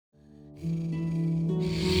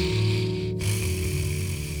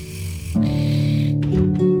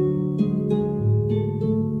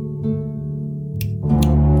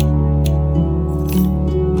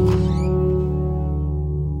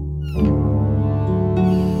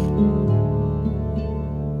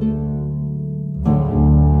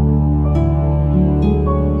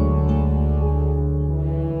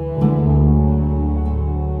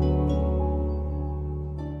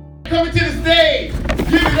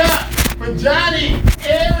Johnny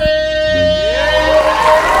Aaron!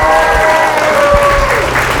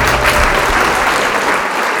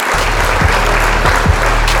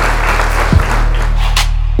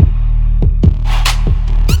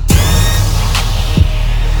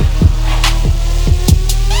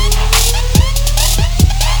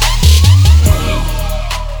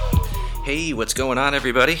 Hey, what's going on,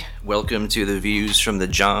 everybody? Welcome to the Views from the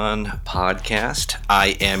John podcast.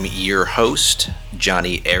 I am your host,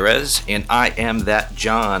 Johnny Erez, and I am that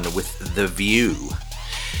John with The View.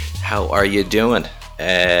 How are you doing?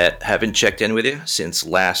 Haven't checked in with you since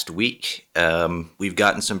last week. We've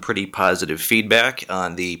gotten some pretty positive feedback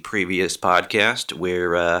on the previous podcast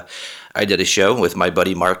where I did a show with my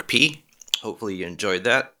buddy Mark P. Hopefully you enjoyed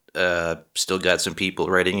that. Still got some people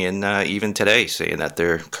writing in even today saying that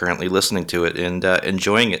they're currently listening to it and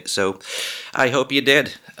enjoying it. So I hope you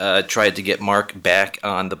did. Tried to get Mark back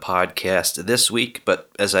on the podcast this week, but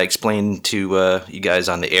as I explained to you guys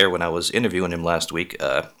on the air when I was interviewing him last week,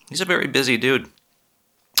 he's a very busy dude.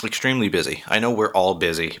 Extremely busy. I know we're all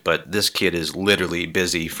busy, but this kid is literally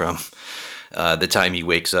busy from the time he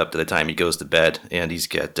wakes up to the time he goes to bed, and he's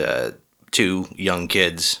got two young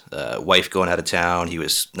kids, wife going out of town. He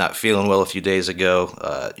was not feeling well a few days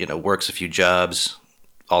ago, works a few jobs.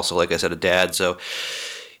 Also, like I said, a dad. So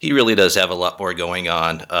he really does have a lot more going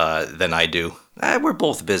on than I do. We're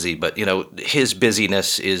both busy, but, his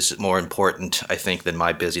busyness is more important, I think, than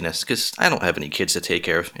my busyness, because I don't have any kids to take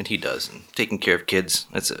care of, and he does. And taking care of kids,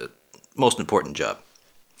 that's a most important job.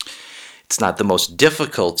 It's not the most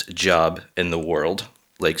difficult job in the world,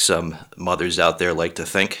 like some mothers out there like to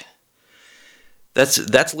think.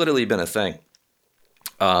 That's literally been a thing.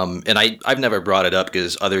 And I've never brought it up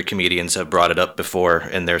because other comedians have brought it up before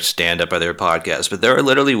in their stand-up or their podcast, but there are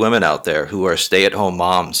literally women out there who are stay-at-home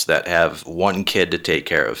moms that have one kid to take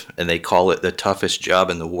care of, and they call it the toughest job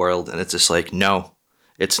in the world, and it's just like, no,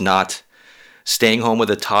 it's not. Staying home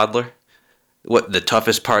with a toddler? What, the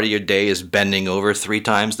toughest part of your day is bending over 3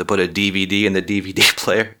 times to put a DVD in the DVD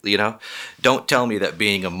player, Don't tell me that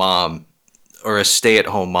being a mom or a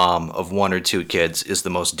stay-at-home mom of 1 or 2 kids is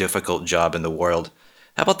the most difficult job in the world.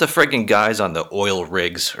 How about the friggin' guys on the oil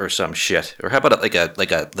rigs or some shit? Or how about like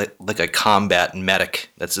a combat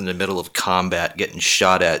medic that's in the middle of combat getting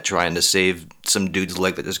shot at trying to save some dude's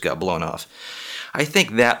leg that just got blown off? I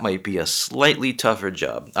think that might be a slightly tougher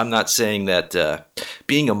job. I'm not saying that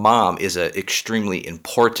being a mom is an extremely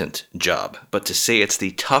important job, but to say it's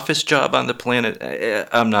the toughest job on the planet,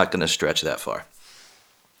 I'm not going to stretch that far.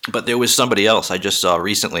 But there was somebody else I just saw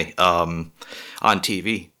recently on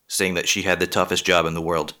TV saying that she had the toughest job in the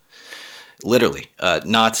world. Literally.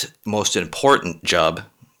 Not most important job,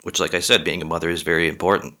 which, like I said, being a mother is very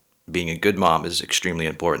important. Being a good mom is extremely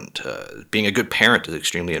important. Being a good parent is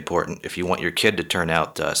extremely important if you want your kid to turn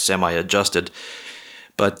out semi-adjusted.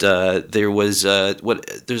 But there's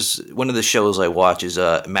one of the shows I watch is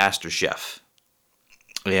MasterChef.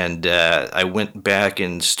 And I went back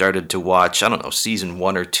and started to watch, season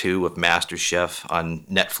 1 or 2 of MasterChef on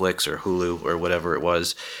Netflix or Hulu or whatever it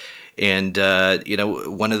was. And,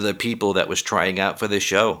 one of the people that was trying out for the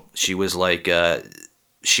show, she was like,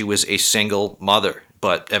 she was a single mother,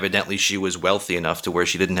 but evidently she was wealthy enough to where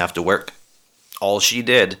she didn't have to work. All she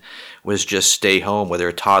did was just stay home with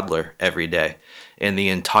her toddler every day. And the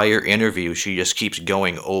entire interview, she just keeps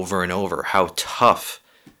going over and over how tough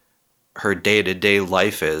her day-to-day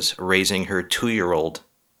life is raising her 2-year-old.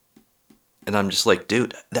 And I'm just like,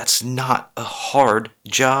 dude, that's not a hard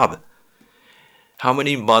job. How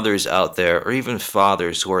many mothers out there, or even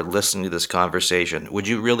fathers who are listening to this conversation, would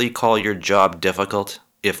you really call your job difficult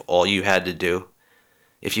if all you had to do,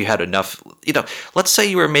 if you had enough, let's say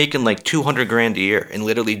you were making like $200,000 a year and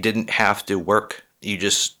literally didn't have to work. You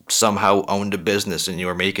just somehow owned a business and you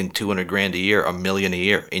were making $200,000 a year, $1 million a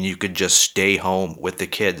year, and you could just stay home with the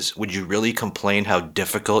kids. Would you really complain how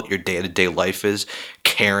difficult your day-to-day life is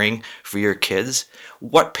caring for your kids?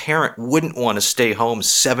 What parent wouldn't want to stay home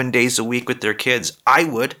 7 days a week with their kids? I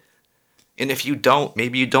would. And if you don't,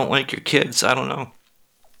 maybe you don't like your kids. I don't know.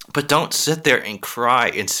 But don't sit there and cry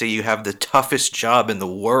and say you have the toughest job in the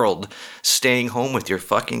world staying home with your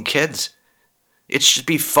fucking kids. It should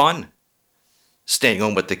be fun. Staying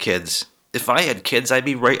home with the kids. If I had kids, I'd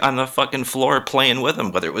be right on the fucking floor playing with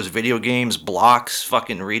them, whether it was video games, blocks,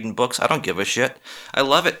 fucking reading books. I don't give a shit. I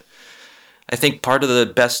love it. I think part of the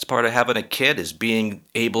best part of having a kid is being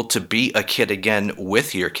able to be a kid again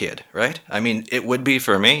with your kid, right? I mean, it would be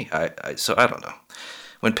for me. So I don't know.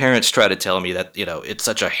 When parents try to tell me that, it's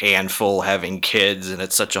such a handful having kids and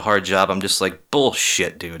it's such a hard job, I'm just like,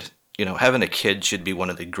 bullshit, dude. having a kid should be one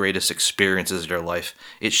of the greatest experiences of their life.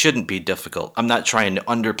 It shouldn't be difficult. I'm not trying to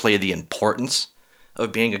underplay the importance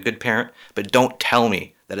of being a good parent, but don't tell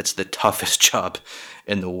me that it's the toughest job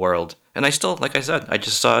in the world. And I still, like I said, I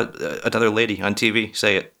just saw another lady on TV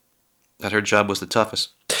say it, that her job was the toughest.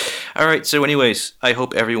 All right, so anyways, I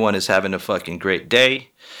hope everyone is having a fucking great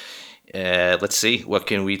day. Let's see, what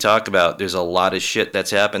can we talk about? There's a lot of shit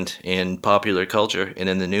that's happened in popular culture and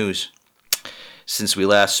in the news since we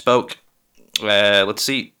last spoke. Let's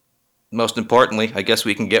see. Most importantly, I guess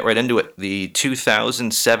we can get right into it. The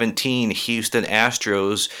 2017 Houston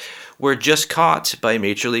Astros were just caught by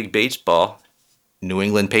Major League Baseball New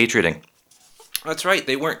England Patrioting. That's right,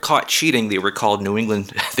 they weren't caught cheating. They were called New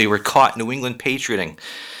England. They were caught New England Patrioting.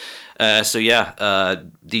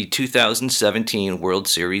 The 2017 World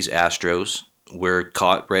Series Astros were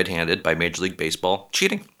caught red-handed by Major League Baseball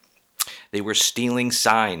cheating. They were stealing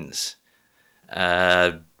signs.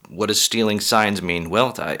 What does stealing signs mean?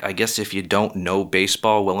 Well, I guess if you don't know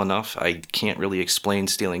baseball well enough, I can't really explain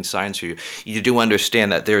stealing signs for you. You do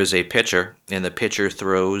understand that there is a pitcher, and the pitcher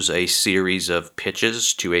throws a series of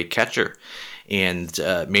pitches to a catcher. And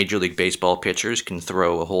Major League Baseball pitchers can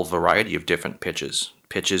throw a whole variety of different pitches.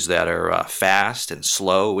 Pitches that are fast and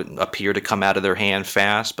slow and appear to come out of their hand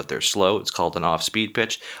fast, but they're slow. It's called an off-speed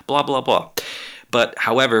pitch, blah, blah, blah. But,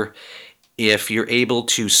 however, if you're able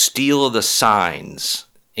to steal the signs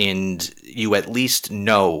and you at least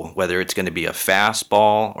know whether it's going to be a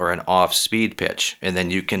fastball or an off-speed pitch, and then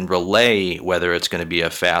you can relay whether it's going to be a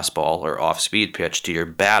fastball or off-speed pitch to your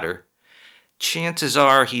batter, chances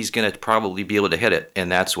are he's going to probably be able to hit it,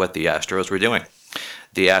 and that's what the Astros were doing.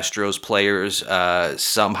 The Astros players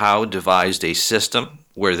somehow devised a system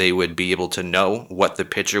where they would be able to know what the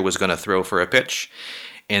pitcher was going to throw for a pitch,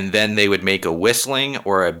 and then they would make a whistling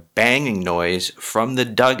or a banging noise from the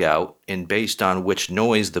dugout, and based on which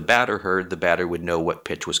noise the batter heard, the batter would know what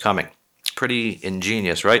pitch was coming. Pretty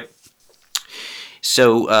ingenious, right?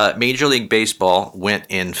 So Major League Baseball went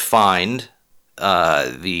and fined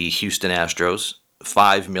the Houston Astros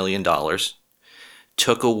 $5 million,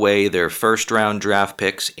 took away their first-round draft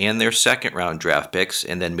picks and their second-round draft picks,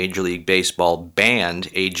 and then Major League Baseball banned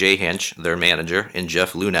A.J. Hinch, their manager, and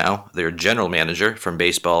Jeff Luhnow, their general manager, from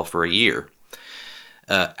baseball for a year.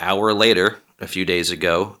 Hour later, a few days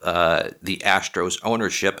ago, the Astros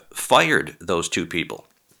ownership fired those two people.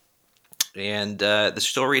 And the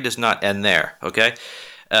story does not end there, okay?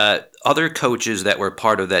 Other coaches that were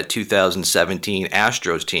part of that 2017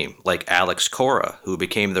 Astros team, like Alex Cora, who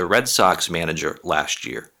became the Red Sox manager last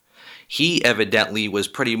year, he evidently was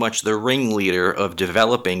pretty much the ringleader of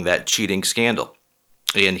developing that cheating scandal.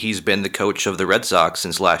 And he's been the coach of the Red Sox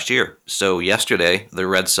since last year. So yesterday, the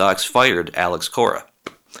Red Sox fired Alex Cora.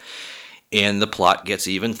 And the plot gets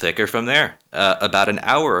even thicker from there. About an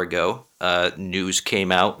hour ago, news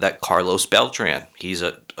came out that Carlos Beltran, he's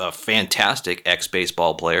a fantastic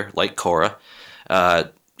ex-baseball player like Cora.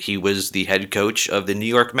 He was the head coach of the New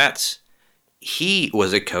York Mets. He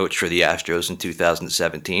was a coach for the Astros in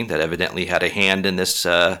 2017 that evidently had a hand in this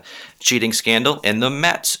cheating scandal, and the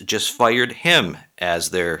Mets just fired him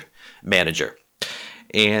as their manager.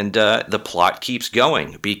 And the plot keeps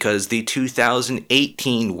going because the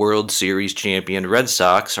 2018 World Series champion Red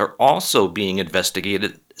Sox are also being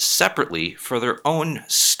investigated separately for their own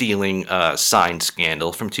stealing sign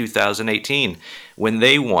scandal from 2018 when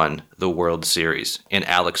they won the World Series. And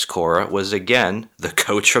Alex Cora was again the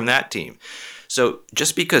coach from that team. So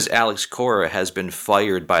just because Alex Cora has been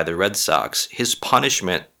fired by the Red Sox, his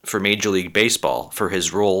punishment for Major League Baseball for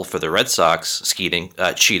his role for the Red Sox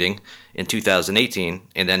cheating in 2018,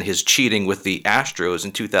 and then his cheating with the Astros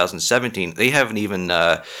in 2017, they haven't even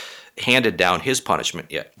handed down his punishment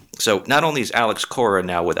yet. So not only is Alex Cora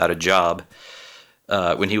now without a job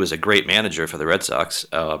when he was a great manager for the Red Sox,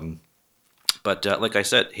 but like I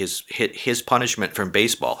said, his punishment from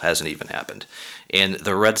baseball hasn't even happened. And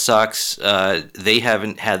the Red Sox, they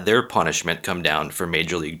haven't had their punishment come down for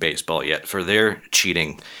Major League Baseball yet for their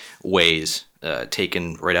cheating ways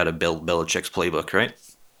taken right out of Bill Belichick's playbook, right?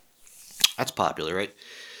 That's popular, right?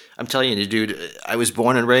 I'm telling you, dude, I was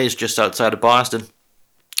born and raised just outside of Boston.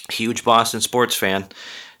 Huge Boston sports fan.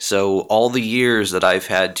 So all the years that I've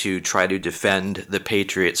had to try to defend the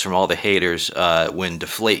Patriots from all the haters when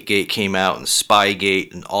Deflategate came out and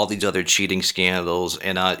Spygate and all these other cheating scandals,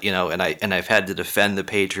 and I've had to defend the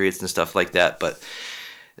Patriots and stuff like that. But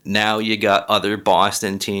now you got other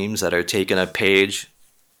Boston teams that are taking a page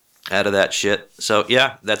out of that shit. So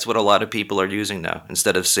yeah, that's what a lot of people are using now.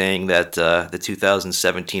 Instead of saying that the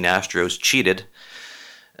 2017 Astros cheated,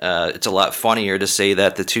 it's a lot funnier to say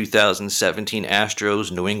that the 2017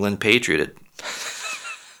 Astros New England Patrioted.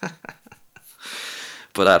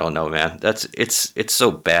 But I don't know, man. It's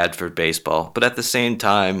so bad for baseball. But at the same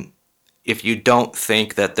time, if you don't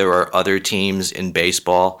think that there are other teams in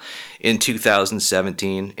baseball in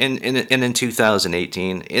 2017 and in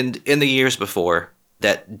 2018 and in the years before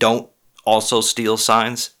that don't also steal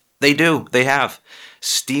signs, they do. They have.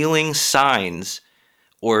 Stealing signs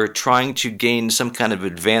or trying to gain some kind of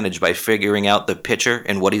advantage by figuring out the pitcher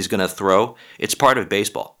and what he's going to throw, it's part of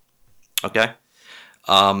baseball. Okay?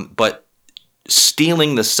 But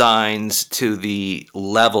stealing the signs to the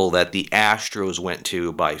level that the Astros went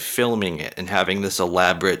to by filming it and having this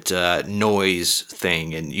elaborate noise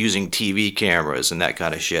thing and using TV cameras and that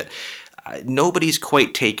kind of shit, nobody's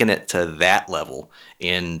quite taken it to that level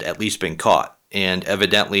and at least been caught. And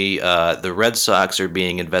evidently, the Red Sox are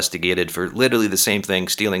being investigated for literally the same thing,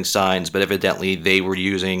 stealing signs, but evidently they were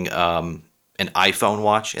using an iPhone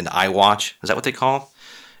watch, an iWatch. Is that what they call them?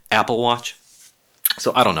 Apple Watch?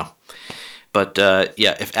 So I don't know. But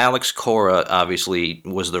yeah, if Alex Cora obviously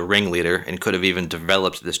was the ringleader and could have even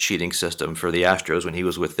developed this cheating system for the Astros when he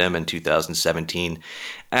was with them in 2017,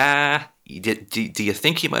 do you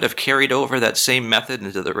think he might have carried over that same method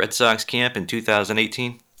into the Red Sox camp in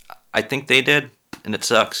 2018? I think they did, and it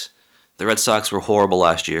sucks. The Red Sox were horrible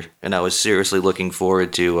last year, and I was seriously looking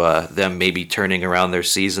forward to them maybe turning around their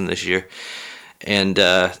season this year and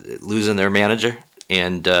losing their manager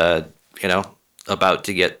and, about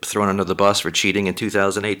to get thrown under the bus for cheating in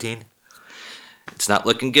 2018. It's not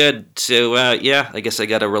looking good. So, yeah, I guess I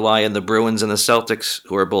got to rely on the Bruins and the Celtics,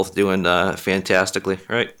 who are both doing fantastically,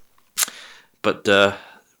 right? But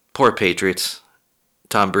poor Patriots.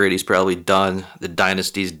 Tom Brady's probably done. The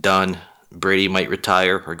dynasty's done. Brady might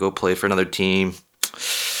retire or go play for another team.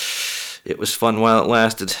 It was fun while it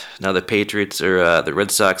lasted. Now the Patriots or the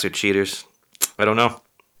Red Sox are cheaters. I don't know.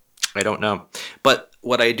 But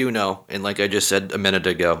what I do know, and like I just said a minute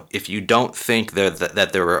ago, if you don't think that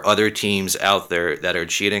there are other teams out there that are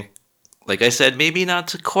cheating, like I said, maybe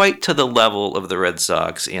not quite to the level of the Red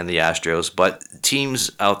Sox and the Astros, but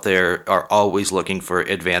teams out there are always looking for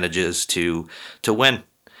advantages to win.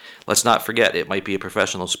 Let's not forget, it might be a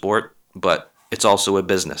professional sport, but it's also a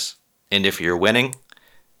business. And if you're winning,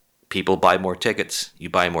 people buy more tickets.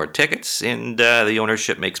 You buy more tickets, and the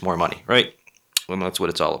ownership makes more money, right? Well, that's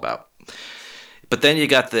what it's all about. But then you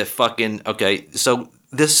got the fucking... Okay, so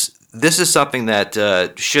this is something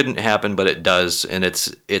that shouldn't happen, but it does, and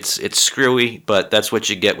it's screwy, but that's what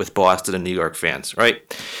you get with Boston and New York fans, right?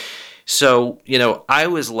 So, I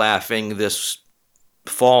was laughing this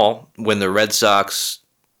fall when the Red Sox,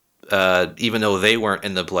 even though they weren't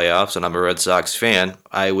in the playoffs, and I'm a Red Sox fan,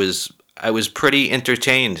 I was pretty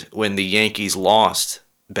entertained when the Yankees lost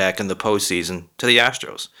back in the postseason to the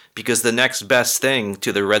Astros, because the next best thing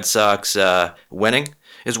to the Red Sox winning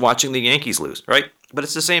is watching the Yankees lose, right? But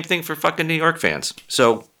it's the same thing for fucking New York fans.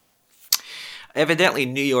 So evidently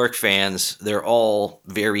New York fans, they're all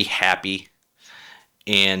very happy,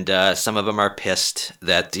 and some of them are pissed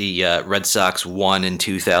that the Red Sox won in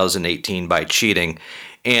 2018 by cheating.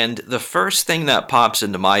 And the first thing that pops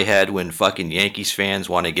into my head when fucking Yankees fans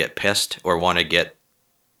want to get pissed or want to get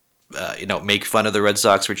make fun of the Red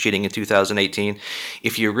Sox for cheating in 2018.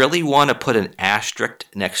 If you really want to put an asterisk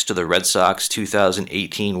next to the Red Sox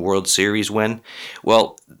 2018 World Series win,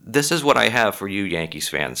 well, this is what I have for you Yankees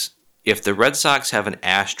fans. If the Red Sox have an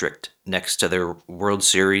asterisk next to their World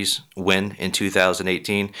Series win in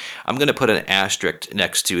 2018, I'm going to put an asterisk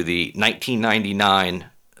next to the 1999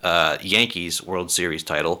 Yankees World Series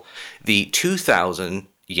title, the 2000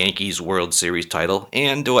 Yankees World Series title,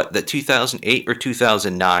 and the 2008 or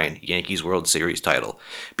 2009 Yankees World Series title,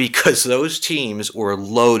 because those teams were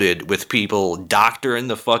loaded with people doctoring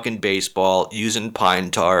the fucking baseball, using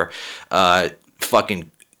pine tar, fucking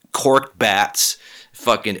cork bats,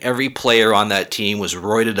 fucking every player on that team was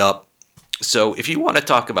roided up. So if you want to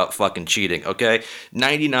talk about fucking cheating, okay,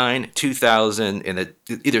 99, 2000, and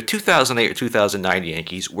either 2008 or 2009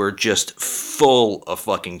 Yankees were just full of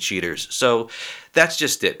fucking cheaters. So that's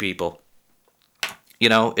just it, people.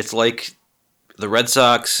 It's like the Red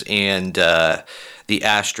Sox and the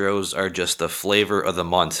Astros are just the flavor of the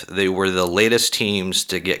month. They were the latest teams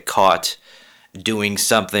to get caught doing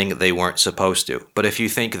something they weren't supposed to. But if you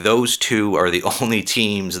think those two are the only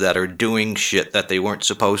teams that are doing shit that they weren't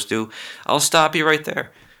supposed to, I'll stop you right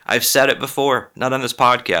there. I've said it before, not on this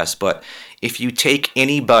podcast, but if you take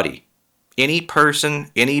anybody, any person,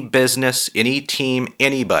 any business, any team,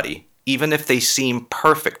 anybody, even if they seem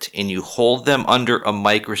perfect, and you hold them under a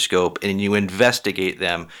microscope and you investigate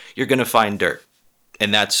them, you're going to find dirt.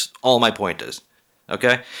 And that's all my point is.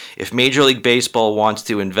 Okay? If Major League Baseball wants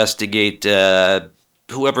to investigate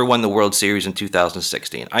whoever won the World Series in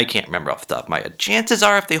 2016. I can't remember off the top of my head. Chances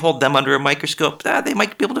are if they hold them under a microscope, they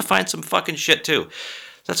might be able to find some fucking shit too.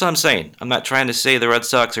 That's what I'm saying. I'm not trying to say the Red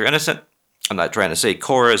Sox are innocent. I'm not trying to say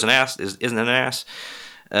Cora isn't an ass.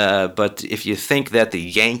 But if you think that the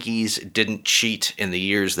Yankees didn't cheat in the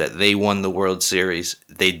years that they won the World Series,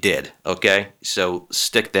 they did, okay? So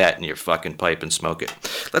stick that in your fucking pipe and smoke it.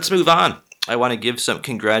 Let's move on. I want to give some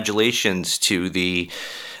congratulations to the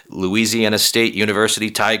Louisiana State University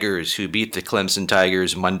Tigers, who beat the Clemson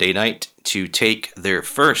Tigers Monday night to take their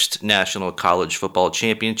first national college football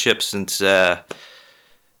championship since,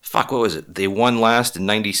 what was it? They won last in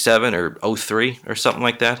 97 or 03 or something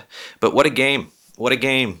like that. But what a game. What a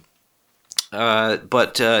game.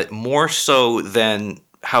 But more so than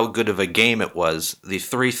how good of a game it was, the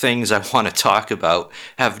three things I want to talk about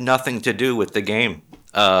have nothing to do with the game.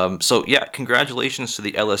 So, yeah, congratulations to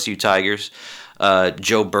the LSU Tigers.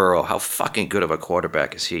 Joe Burrow, how fucking good of a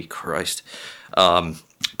quarterback is he? Christ.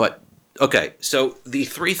 But, okay, so the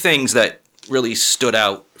three things that really stood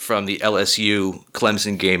out from the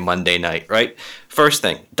LSU-Clemson game Monday night, right? First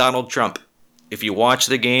thing, Donald Trump. If you watched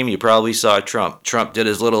the game, you probably saw Trump. Trump did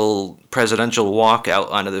his little presidential walk out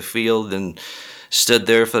onto the field and stood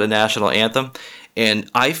there for the national anthem. And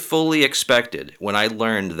I fully expected, when I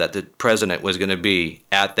learned that the president was going to be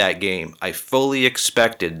at that game, I fully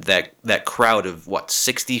expected that crowd of,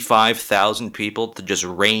 65,000 people to just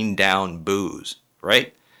rain down boos,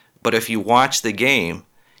 right? But if you watch the game,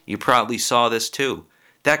 you probably saw this too.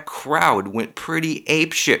 That crowd went pretty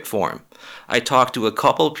apeshit for him. I talked to a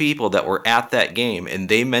couple people that were at that game, and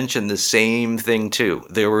they mentioned the same thing too.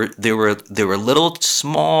 There were little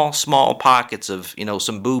small pockets of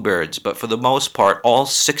some boo birds, but for the most part, all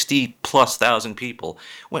 60,000+ people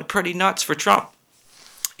went pretty nuts for Trump,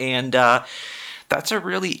 and that's a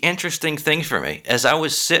really interesting thing for me. As I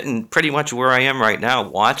was sitting pretty much where I am right now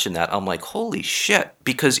watching that, I'm like, holy shit!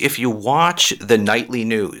 Because if you watch the nightly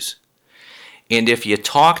news, and if you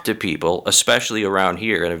talk to people, especially around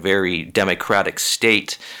here in a very democratic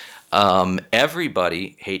state,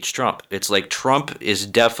 everybody hates Trump. It's like Trump is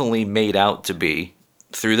definitely made out to be,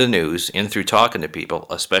 through the news and through talking to people,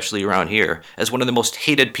 especially around here, as one of the most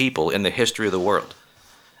hated people in the history of the world.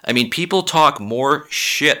 I mean, people talk more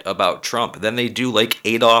shit about Trump than they do like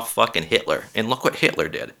Adolf fucking Hitler. And look what Hitler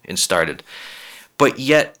did and started. But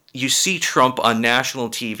yet, you see Trump on national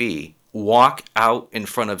TV walk out in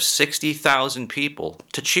front of 60,000 people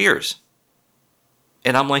to cheers.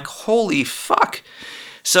 And I'm like, holy fuck.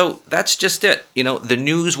 So that's just it. The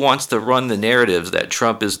news wants to run the narratives that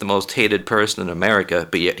Trump is the most hated person in America,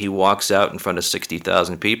 but yet he walks out in front of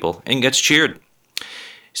 60,000 people and gets cheered.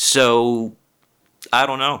 So, I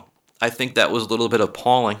don't know. I think that was a little bit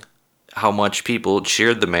appalling how much people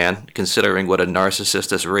cheered the man, considering what a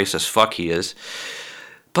narcissistic, racist fuck he is.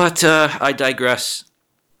 But I digress.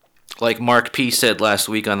 Like Mark P. said last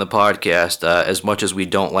week on the podcast, as much as we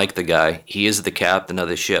don't like the guy, he is the captain of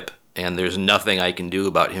the ship. And there's nothing I can do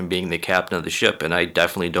about him being the captain of the ship, and I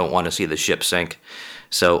definitely don't want to see the ship sink.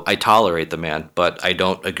 So I tolerate the man, but I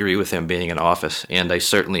don't agree with him being in office. And I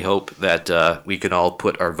certainly hope that we can all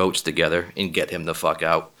put our votes together and get him the fuck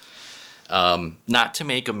out. Not to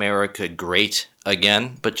make America great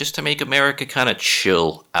again, but just to make America kind of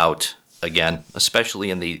chill out again, especially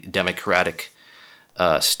in the democratic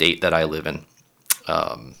state that I live in.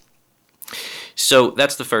 So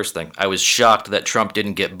that's the first thing. I was shocked that Trump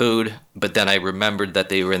didn't get booed, but then I remembered that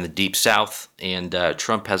they were in the Deep South, and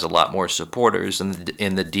Trump has a lot more supporters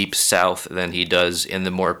in the Deep South than he does in the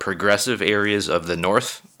more progressive areas of the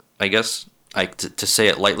North, I guess, to say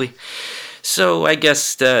it lightly. So I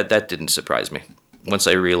guess that didn't surprise me. Once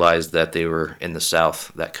I realized that they were in the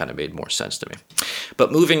South, that kind of made more sense to me.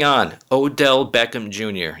 But moving on, Odell Beckham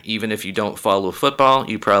Jr. Even if you don't follow football,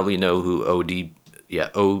 you probably know who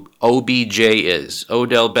OBJ is.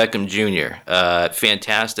 Odell Beckham Jr.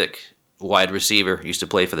 Fantastic wide receiver. Used to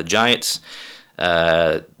play for the Giants.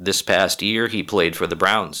 This past year, he played for the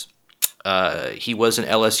Browns. He was an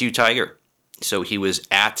LSU Tiger. So he was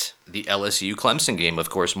at the LSU-Clemson game,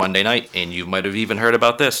 of course, Monday night. And you might have even heard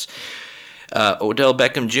about this. Odell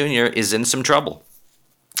Beckham Jr. is in some trouble.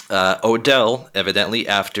 Odell, evidently,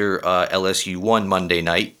 after LSU won Monday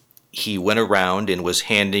night, he went around and was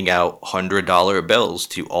handing out $100 bills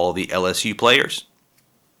to all the LSU players.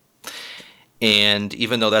 And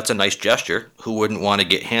even though that's a nice gesture, who wouldn't want to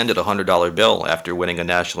get handed a $100 bill after winning a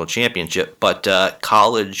national championship? But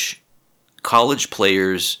college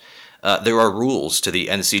players, there are rules to the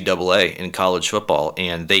NCAA in college football,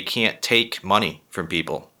 and they can't take money from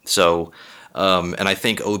people. So, and I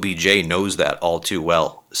think OBJ knows that all too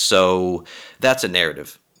well. So that's a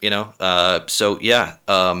narrative.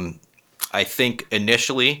 I think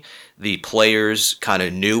initially the players kind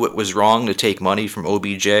of knew it was wrong to take money from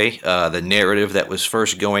OBJ. The narrative that was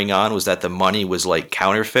first going on was that the money was like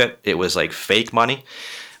counterfeit. It was like fake money.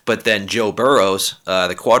 But then Joe Burrows,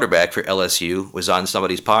 the quarterback for LSU, was on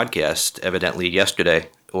somebody's podcast evidently yesterday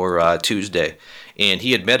or Tuesday, and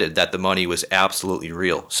he admitted that the money was absolutely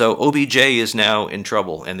real. So OBJ is now in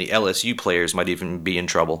trouble, and the LSU players might even be in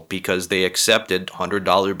trouble because they accepted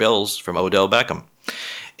 $100 bills from Odell Beckham.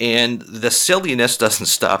 And the silliness doesn't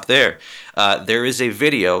stop there. There is a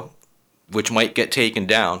video, which might get taken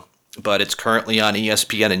down, but it's currently on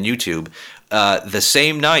ESPN and YouTube. The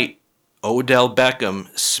same night, Odell Beckham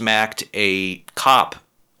smacked a cop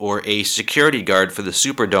or a security guard for the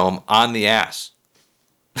Superdome on the ass.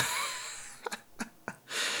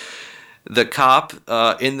 The cop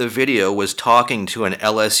in the video was talking to an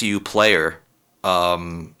LSU player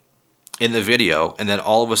in the video, and then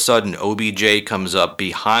all of a sudden OBJ comes up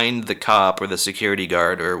behind the cop or the security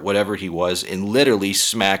guard or whatever he was and literally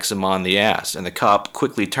smacks him on the ass. And the cop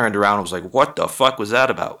quickly turned around and was like, "What the fuck was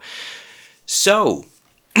that about?" So,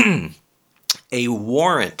 a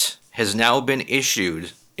warrant has now been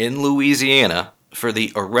issued in Louisiana for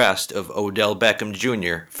the arrest of Odell Beckham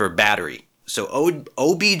Jr. for battery. So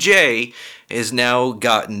OBJ has now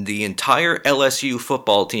gotten the entire LSU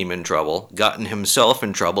football team in trouble, gotten himself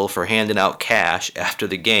in trouble for handing out cash after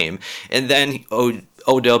the game, and then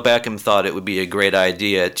Odell Beckham thought it would be a great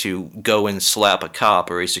idea to go and slap a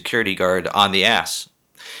cop or a security guard on the ass.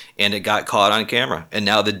 And it got caught on camera. And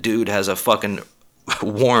now the dude has a fucking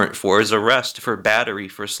warrant for his arrest for battery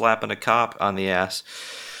for slapping a cop on the ass.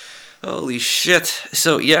 Holy shit.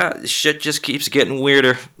 So yeah, shit just keeps getting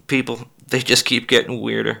weirder, people. They just keep getting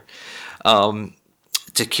weirder.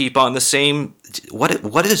 To keep on the same...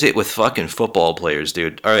 What is it with fucking football players,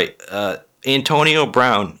 dude? All right, Antonio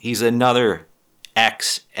Brown, he's another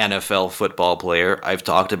ex-NFL football player I've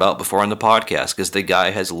talked about before on the podcast because the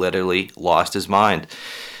guy has literally lost his mind.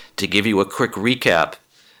 To give you a quick recap,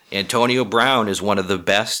 Antonio Brown is one of the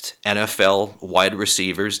best NFL wide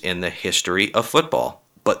receivers in the history of football.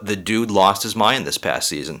 But the dude lost his mind this past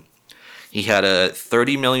season. He had a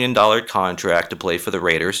 $30 million contract to play for the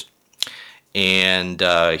Raiders, and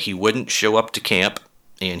he wouldn't show up to camp,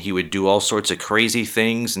 and he would do all sorts of crazy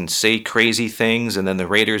things and say crazy things, and then the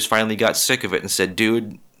Raiders finally got sick of it and said,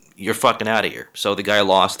 "Dude, you're fucking out of here." So the guy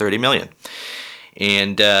lost $30 million.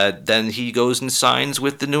 And then he goes and signs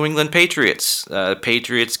with the New England Patriots.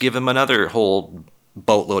 Patriots give him another whole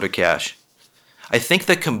boatload of cash. I think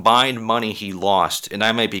the combined money he lost, and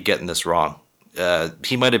I might be getting this wrong,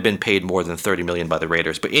 he might have been paid more than $30 million by the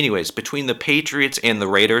Raiders. But anyways, between the Patriots and the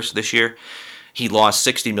Raiders this year, he lost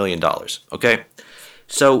 $60 million. Okay?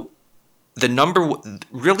 So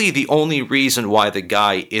really the only reason why the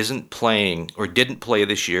guy isn't playing or didn't play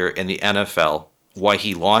this year in the NFL, why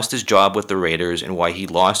he lost his job with the Raiders and why he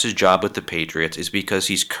lost his job with the Patriots is because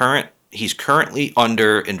he's currently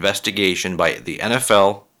under investigation by the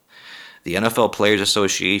NFL Players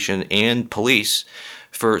Association, and police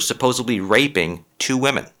for supposedly raping 2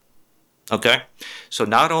 women. Okay? So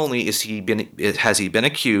not only has he been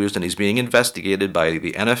accused and he's being investigated by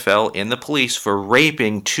the NFL and the police for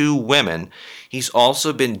raping 2 women, he's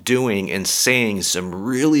also been doing and saying some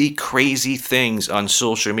really crazy things on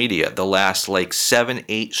social media the last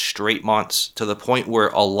 7-8 straight months, to the point where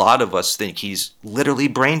a lot of us think he's literally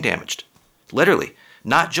brain damaged. Literally.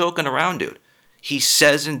 Not joking around, dude. He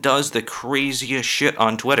says and does the craziest shit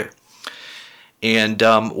on Twitter. And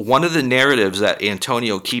one of the narratives that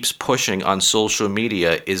Antonio keeps pushing on social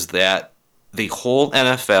media is that the whole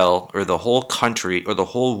NFL or the whole country or the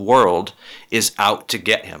whole world is out to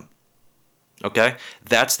get him. Okay?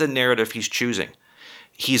 That's the narrative he's choosing.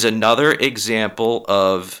 He's another example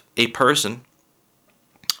of a person,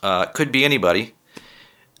 could be anybody,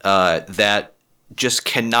 that just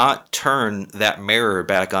cannot turn that mirror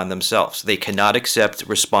back on themselves. They cannot accept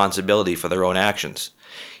responsibility for their own actions.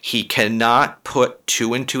 He cannot put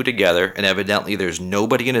 2 and 2 together, and evidently there's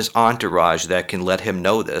nobody in his entourage that can let him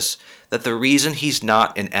know this, that the reason he's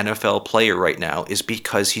not an NFL player right now is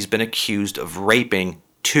because he's been accused of raping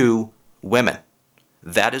 2 women.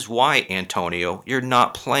 That is why, Antonio, you're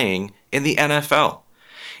not playing in the NFL.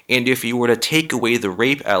 And if you were to take away the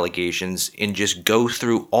rape allegations and just go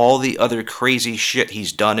through all the other crazy shit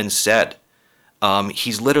he's done and said,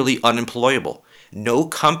 he's literally unemployable. No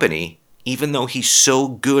company, even though he's so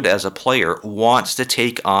good as a player, wants to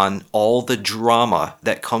take on all the drama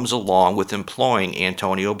that comes along with employing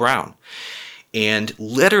Antonio Brown. And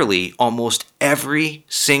literally almost every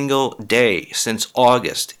single day since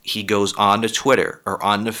August, he goes onto Twitter or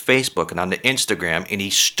onto Facebook and onto Instagram and he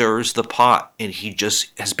stirs the pot, and he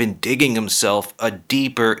just has been digging himself a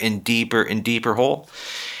deeper and deeper and deeper hole.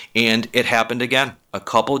 And it happened again. A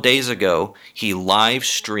couple days ago, he live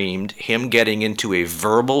streamed him getting into a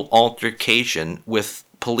verbal altercation with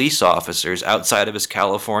police officers outside of his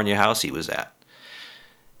California house he was at.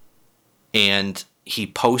 And he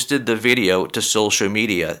posted the video to social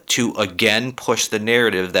media to again push the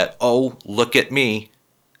narrative that, oh, look at me.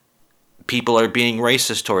 People are being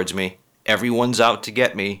racist towards me. Everyone's out to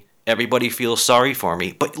get me. Everybody feels sorry for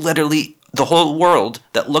me. But literally, the whole world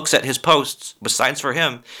that looks at his posts, besides for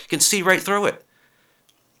him, can see right through it.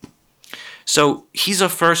 So he's a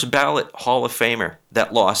first ballot Hall of Famer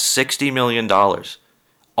that lost $60 million,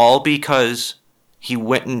 all because he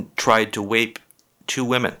went and tried to rape 2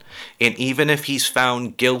 women. And even if he's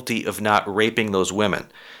found guilty of not raping those women,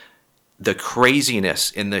 the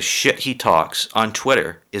craziness and the shit he talks on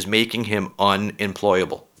Twitter is making him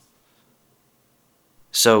unemployable.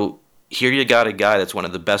 So here you got a guy that's one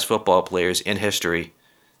of the best football players in history,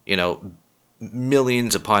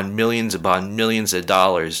 millions upon millions upon millions of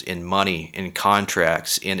dollars in money, in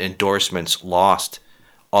contracts, in endorsements lost,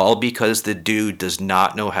 all because the dude does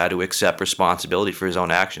not know how to accept responsibility for his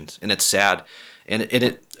own actions. And it's sad. And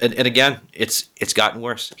again, it's gotten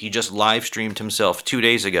worse. He just live streamed himself 2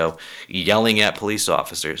 days ago, yelling at police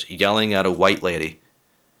officers, yelling at a white lady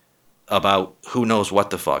about who knows what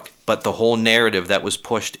the fuck. But the whole narrative that was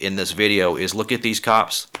pushed in this video is, look at these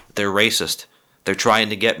cops. They're racist. They're trying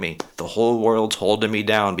to get me. The whole world's holding me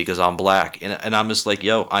down because I'm black. And I'm just like,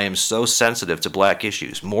 yo, I am so sensitive to black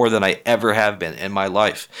issues, more than I ever have been in my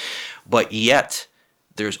life. But yet,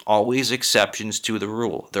 there's always exceptions to the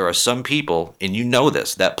rule. There are some people, and you know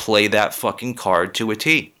this, that play that fucking card to a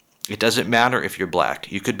T. It doesn't matter if you're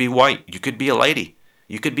black. You could be white. You could be a lady.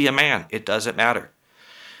 You could be a man. It doesn't matter.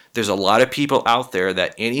 There's a lot of people out there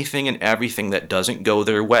that anything and everything that doesn't go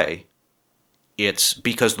their way, it's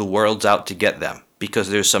because the world's out to get them. Because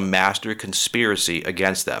there's some master conspiracy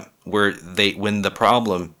against them. When the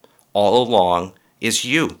problem all along is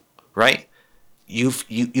you, right? You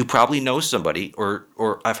probably know somebody, or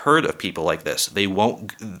I've heard of people like this. They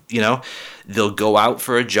won't, they'll go out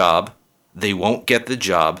for a job, they won't get the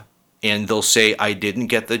job, and they'll say, I didn't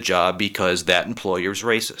get the job because that employer is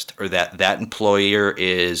racist, or that employer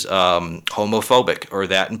is homophobic, or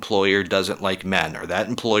that employer doesn't like men, or that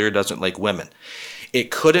employer doesn't like women.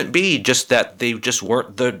 It couldn't be just that they just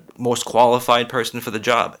weren't the most qualified person for the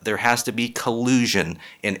job. There has to be collusion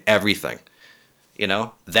in everything.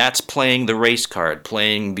 That's playing the race card,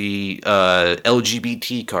 playing the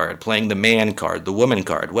LGBT card, playing the man card, the woman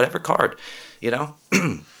card, whatever card,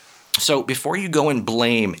 So before you go and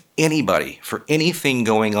blame anybody for anything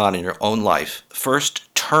going on in your own life,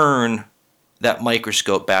 first turn that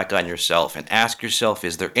microscope back on yourself and ask yourself,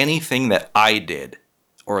 is there anything that I did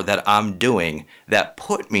or that I'm doing that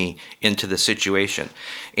put me into the situation?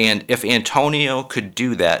 And if Antonio could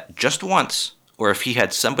do that just once, or if he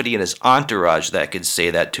had somebody in his entourage that could say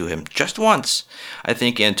that to him just once, I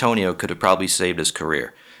think Antonio could have probably saved his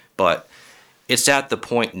career. But it's at the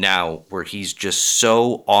point now where he's just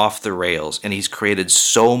so off the rails and he's created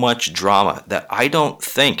so much drama that I don't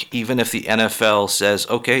think, even if the NFL says,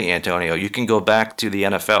 okay, Antonio, you can go back to the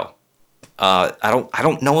NFL, I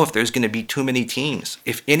don't know if there's going to be too many teams,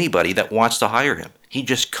 if anybody, that wants to hire him. He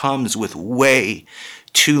just comes with way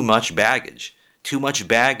too much baggage. Too much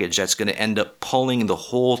baggage that's going to end up pulling the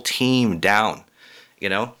whole team down,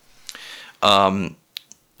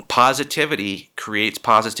 Positivity creates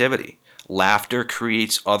positivity. Laughter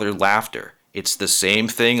creates other laughter. It's the same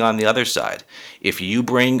thing on the other side. If you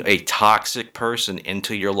bring a toxic person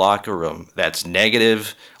into your locker room that's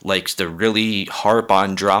negative, likes to really harp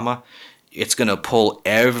on drama, it's going to pull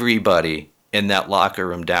everybody in that locker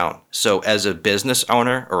room down. So as a business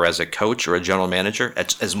owner or as a coach or a general manager,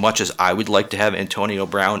 as much as I would like to have Antonio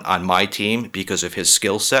Brown on my team because of his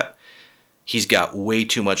skill set, he's got way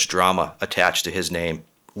too much drama attached to his name,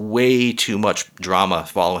 way too much drama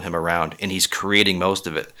following him around, and he's creating most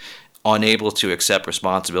of it, unable to accept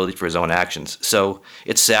responsibility for his own actions. So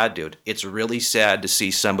it's sad, dude. It's really sad to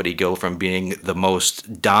see somebody go from being one of the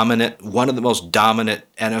most dominant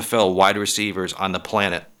NFL wide receivers on the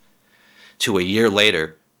planet to a year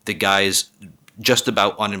later, the guy's just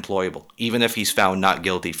about unemployable, even if he's found not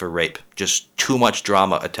guilty for rape. Just too much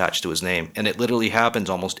drama attached to his name. And it literally happens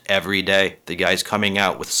almost every day. The guy's coming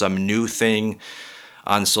out with some new thing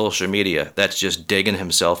on social media that's just digging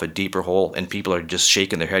himself a deeper hole, and people are just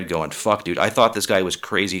shaking their head going, fuck, dude, I thought this guy was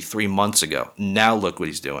crazy 3 months ago. Now look what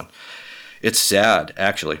he's doing. It's sad,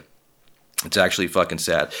 actually. It's actually fucking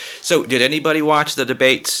sad. So, did anybody watch the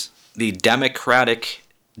debates? The Democratic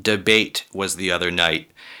debate was the other night,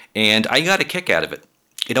 and I got a kick out of it.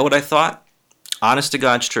 You know what I thought? Honest to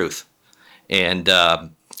God's truth. And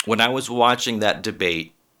when I was watching that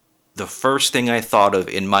debate, the first thing I thought of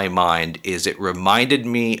in my mind is it reminded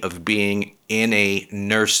me of being in a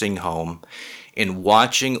nursing home and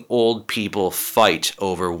watching old people fight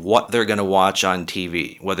over what they're going to watch on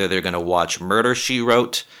TV, whether they're going to watch Murder, She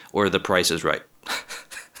Wrote or The Price is Right.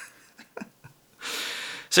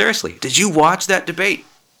 Seriously, did you watch that debate?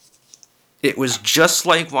 It was just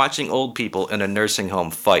like watching old people in a nursing home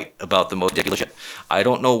fight about the most ridiculous shit. I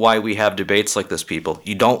don't know why we have debates like this, people.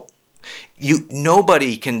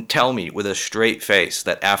 Nobody can tell me with a straight face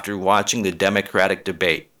that after watching the Democratic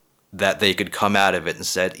debate that they could come out of it and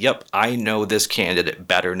said, yep, I know this candidate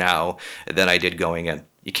better now than I did going in.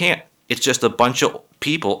 You can't. It's just a bunch of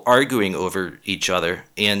people arguing over each other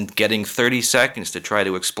and getting 30 seconds to try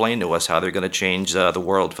to explain to us how they're going to change the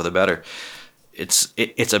world for the better.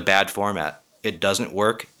 It's a bad format. It doesn't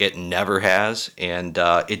work. It never has. And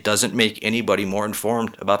it doesn't make anybody more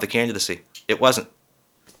informed about the candidacy. It wasn't.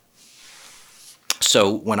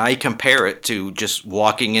 So when I compare it to just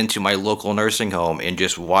walking into my local nursing home and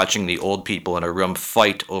just watching the old people in a room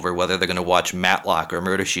fight over whether they're going to watch Matlock or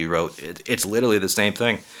Murder, She Wrote, it's literally the same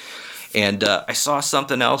thing. And I saw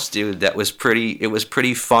something else, dude, that was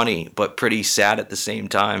pretty funny, but pretty sad at the same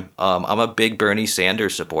time. I'm a big Bernie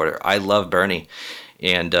Sanders supporter. I love Bernie.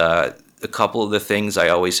 And a couple of the things I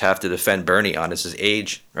always have to defend Bernie on is his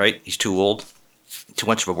age, right? He's too old. Too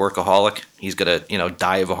much of a workaholic. He's gonna,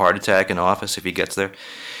 die of a heart attack in office if he gets there.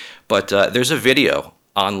 But there's a video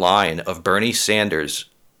online of Bernie Sanders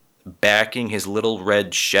backing his little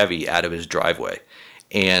red Chevy out of his driveway,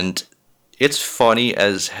 and it's funny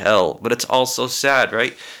as hell, but it's also sad,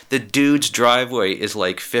 right? The dude's driveway is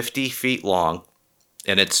like 50 feet long,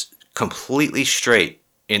 and it's completely straight.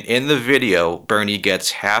 And in the video, Bernie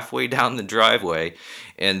gets halfway down the driveway,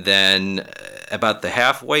 and then about the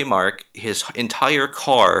halfway mark, his entire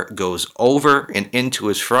car goes over and into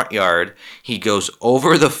his front yard. He goes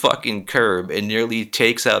over the fucking curb and nearly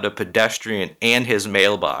takes out a pedestrian and his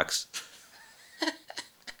mailbox.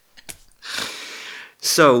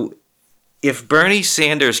 So, if Bernie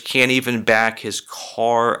Sanders can't even back his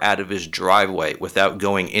car out of his driveway without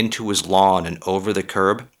going into his lawn and over the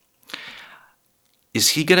curb,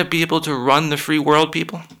 is he going to be able to run the free world,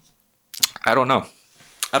 people? I don't know.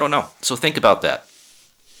 So think about that.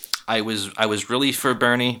 I was really for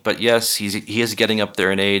Bernie, but yes, he is getting up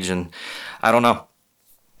there in age, and I don't know.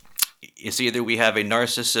 It's either we have a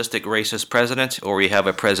narcissistic, racist president, or we have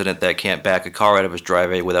a president that can't back a car out of his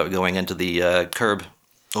driveway without going into the curb,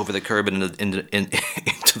 over the curb, and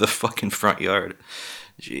into the fucking front yard.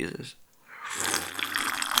 Jesus.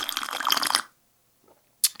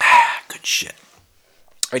 Good shit.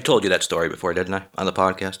 I told you that story before, didn't I, on the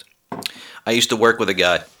podcast? I used to work with a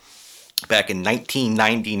guy. Back in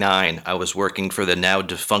 1999, I was working for the now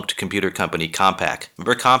defunct computer company Compaq.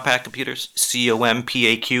 Remember Compaq computers?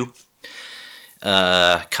 COMPAQ?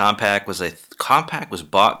 Compaq was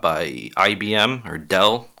bought by IBM or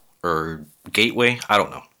Dell or Gateway. I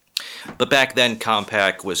don't know. But back then,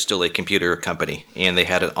 Compaq was still a computer company, and they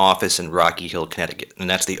had an office in Rocky Hill, Connecticut, and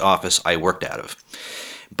that's the office I worked out of.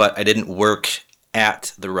 But I didn't work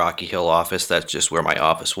at the Rocky Hill office. That's just where my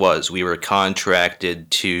office was. We were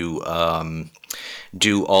contracted to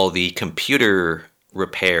do all the computer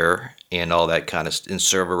repair and all that kind of and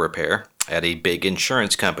server repair at a big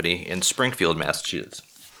insurance company in Springfield, Massachusetts.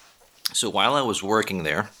 So while I was working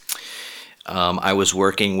there, I was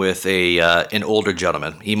working with an older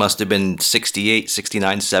gentleman. He must have been 68,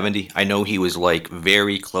 69, 70. I know he was like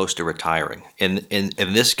very close to retiring. And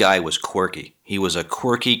this guy was quirky. He was a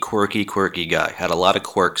quirky guy. Had a lot of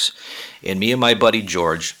quirks. And me and my buddy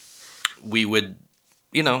George, we would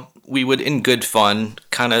in good fun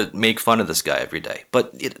kind of make fun of this guy every day.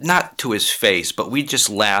 But not to his face, but we'd just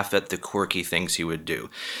laugh at the quirky things he would do.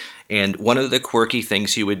 And one of the quirky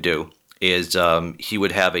things he would do is he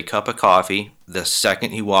would have a cup of coffee the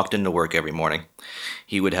second he walked into work every morning.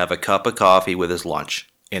 He would have a cup of coffee with his lunch.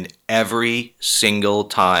 And every single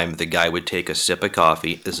time the guy would take a sip of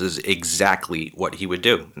coffee, this is exactly what he would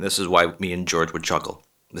do. And this is why me and George would chuckle.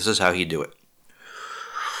 This is how he'd do it.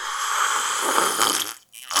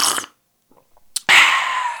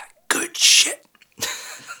 Good shit.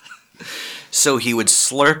 So he would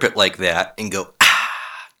slurp it like that and go,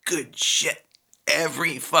 good shit.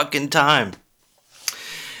 Every fucking time.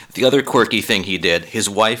 The other quirky thing he did, his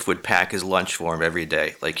wife would pack his lunch for him every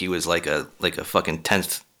day, like he was like a fucking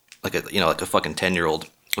 10th, like a fucking 10-year-old.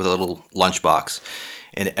 with a little lunchbox.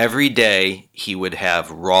 And every day he would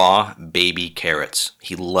have raw baby carrots.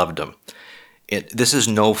 He loved them. This is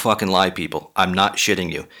no fucking lie, people. I'm not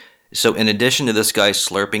shitting you. So in addition to this guy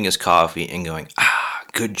slurping his coffee and going,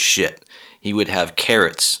 good shit, he would have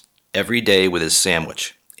carrots every day with his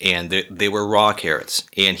sandwich. And they were raw carrots.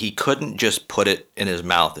 And he couldn't just put it in his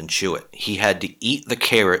mouth and chew it. He had to eat the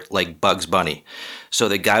carrot like Bugs Bunny. So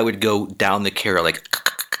the guy would go down the carrot like,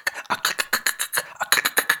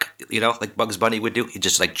 like Bugs Bunny would do. He'd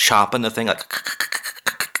just like chopping the thing like.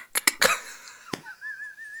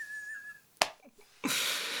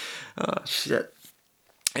 Oh, shit.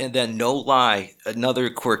 And then, no lie, another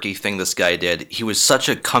quirky thing this guy did. He was such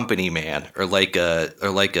a company man, or like a,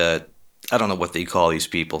 I don't know what they call these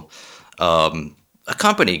people, a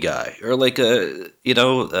company guy, or like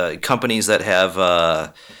companies that have,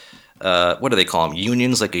 what do they call them?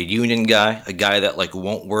 Unions, like a union guy, a guy that like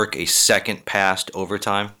won't work a second past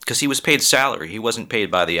overtime, because he was paid salary. He wasn't paid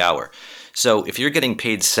by the hour. So if you're getting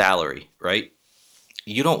paid salary, right,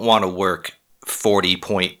 you don't want to work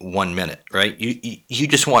 40.1 minute, right? You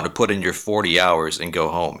just want to put in your 40 hours and go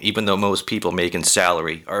home, even though most people making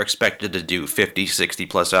salary are expected to do 50, 60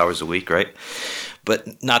 plus hours a week, right?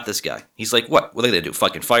 But not this guy. He's like, what are they going to do?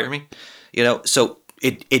 Fucking fire me? So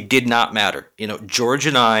it did not matter. George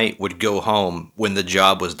and I would go home when the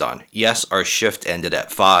job was done. Yes, our shift ended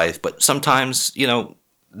at 5, but sometimes,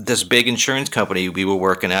 this big insurance company we were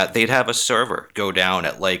working at, they'd have a server go down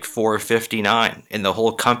at like 4:59 and the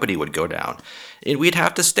whole company would go down. And we'd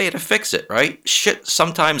have to stay to fix it, right? Shit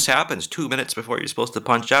sometimes happens 2 minutes before you're supposed to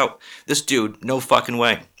punch out. This dude, no fucking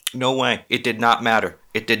way. No way. It did not matter.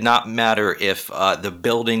 It did not matter if the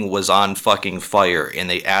building was on fucking fire and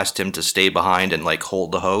they asked him to stay behind and like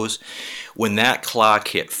hold the hose. When that clock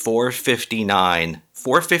hit 4:59,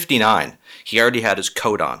 he already had his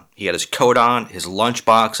coat on. He had his coat on, his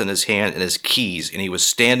lunchbox in his hand, and his keys, and he was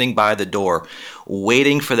standing by the door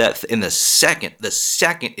waiting for that. In the second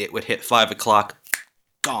it would hit 5 o'clock,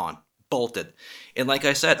 gone, bolted. And like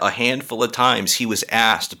I said, a handful of times he was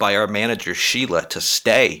asked by our manager, Sheila, to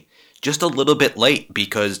stay just a little bit late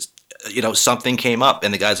because, something came up.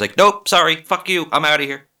 And the guy's like, nope, sorry, fuck you, I'm out of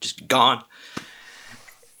here. Just gone.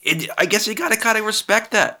 I guess you gotta kind of respect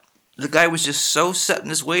that. The guy was just so set in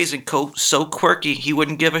his ways and so quirky, he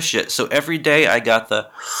wouldn't give a shit. So every day I got the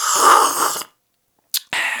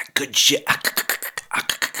good shit.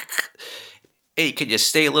 Hey, could you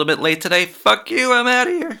stay a little bit late today? Fuck you, I'm out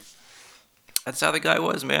of here. That's how the guy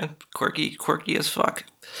was, man. Quirky as fuck.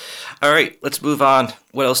 All right, let's move on.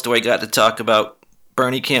 What else do I got to talk about?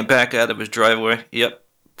 Bernie can't back out of his driveway. Yep.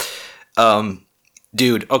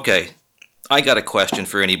 Dude, okay. I got a question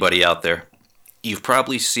for anybody out there. You've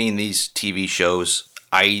probably seen these TV shows.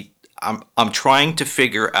 I'm trying to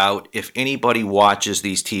figure out if anybody watches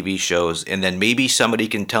these TV shows, and then maybe somebody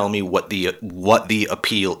can tell me what the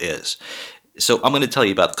appeal is. So I'm going to tell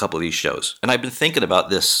you about a couple of these shows, and I've been thinking about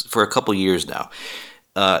this for a couple years now.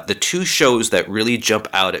 The two shows that really jump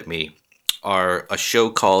out at me are a show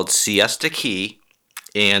called Siesta Key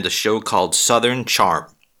and a show called Southern Charm.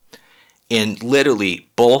 And literally,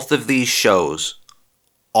 both of these shows,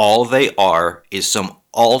 all they are is some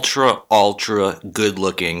ultra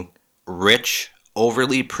good-looking, rich,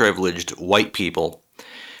 overly privileged white people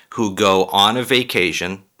who go on a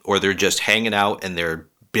vacation, or they're just hanging out in their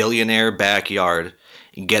billionaire backyard,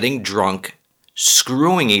 getting drunk,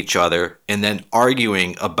 screwing each other, and then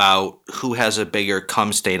arguing about who has a bigger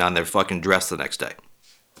cum stain on their fucking dress the next day.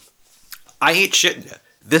 I ain't shitting you.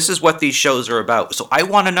 This is what these shows are about. So I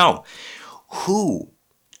want to know, who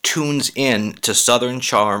tunes in to Southern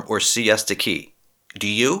Charm or Siesta Key? Do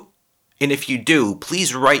you? And if you do,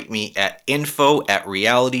 please write me at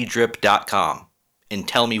info@realitydrip.com and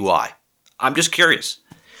tell me why. I'm just curious.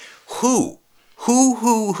 Who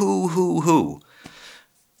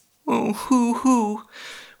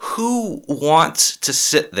wants to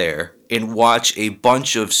sit there and watch a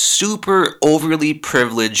bunch of super overly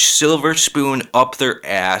privileged, silver spoon up their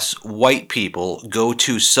ass white people go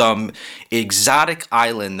to some exotic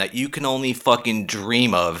island that you can only fucking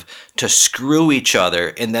dream of to screw each other,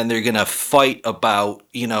 and then they're gonna fight about,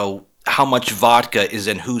 how much vodka is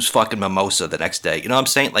in whose fucking mimosa the next day? You know what I'm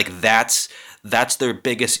saying? Like, that's their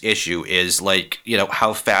biggest issue, is like,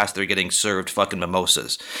 how fast they're getting served fucking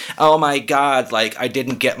mimosas. Oh my God, like, I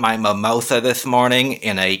didn't get my mimosa this morning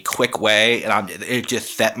in a quick way, and it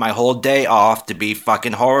just set my whole day off to be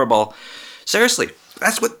fucking horrible. Seriously,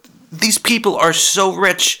 that's what these people are. So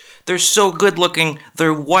rich, they're so good looking,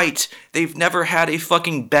 they're white, they've never had a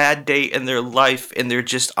fucking bad day in their life, and they're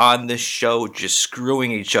just on this show just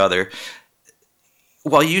screwing each other.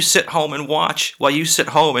 while you sit home and watch, while you sit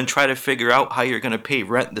home and try to figure out how you're going to pay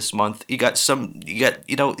rent this month, you got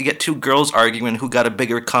two girls arguing who got a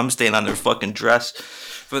bigger cum stain on their fucking dress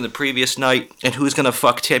from the previous night and who's going to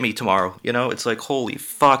fuck Timmy tomorrow. It's like, holy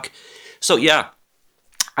fuck. So yeah,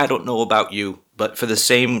 I don't know about you, but for the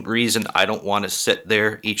same reason, I don't want to sit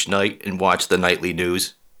there each night and watch the nightly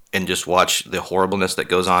news and just watch the horribleness that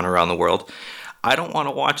goes on around the world. I don't want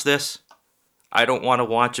to watch this. I don't want to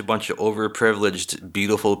watch a bunch of overprivileged,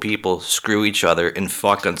 beautiful people screw each other and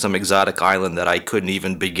fuck on some exotic island that I couldn't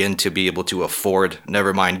even begin to be able to afford,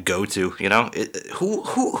 never mind go to, Who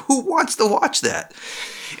wants to watch that?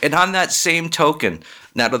 And on that same token,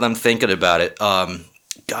 now that I'm thinking about it,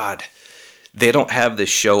 God, they don't have this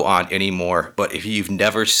show on anymore, but if you've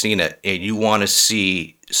never seen it and you want to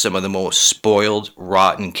see some of the most spoiled,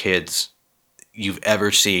 rotten kids you've ever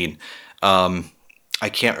seen, I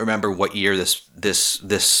can't remember what year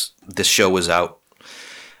this show was out.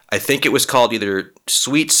 I think it was called either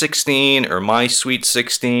Sweet 16 or My Sweet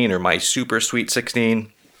 16 or My Super Sweet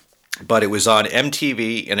 16. But it was on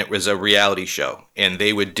MTV and it was a reality show. And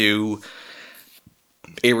they would do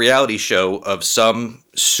a reality show of some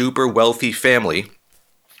super wealthy family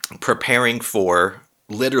preparing for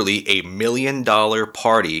literally $1 million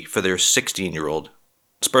party for their 16-year-old's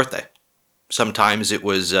birthday. Sometimes it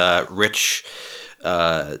was rich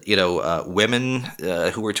women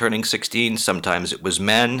who were turning 16. Sometimes it was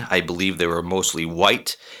men. I believe they were mostly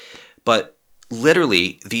white. But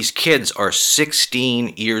literally, these kids are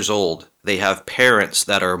 16 years old. They have parents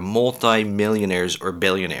that are multi-millionaires or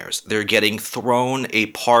billionaires. They're getting thrown a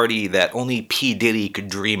party that only P. Diddy could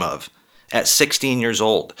dream of at 16 years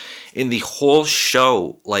old. In the whole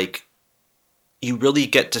show, you really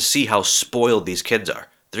get to see how spoiled these kids are.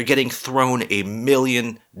 They're getting thrown $1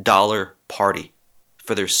 million party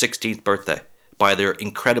for their 16th birthday by their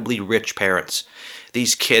incredibly rich parents.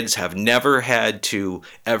 These kids have never had to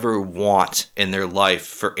ever want in their life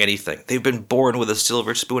for anything. They've been born with a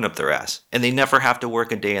silver spoon up their ass, and they never have to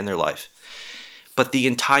work a day in their life. But the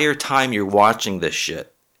entire time you're watching this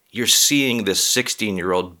shit, you're seeing this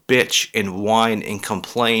 16-year-old bitch and whine and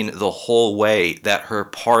complain the whole way that her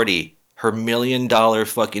party, her $1 million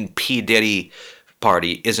fucking P. Diddy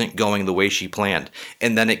party isn't going the way she planned.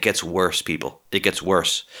 And then it gets worse, people. It gets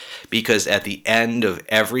worse. Because at the end of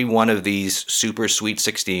every one of these super sweet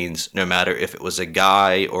 16s, no matter if it was a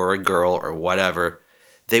guy or a girl or whatever,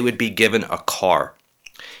 they would be given a car.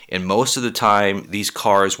 And most of the time, these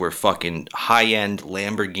cars were fucking high-end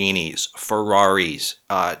Lamborghinis, Ferraris,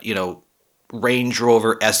 Range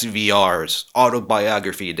Rover SVRs,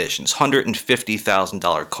 autobiography editions,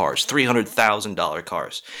 $150,000 cars, $300,000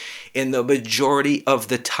 cars. And the majority of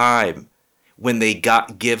the time, when they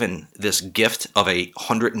got given this gift of a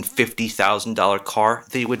 $150,000 car,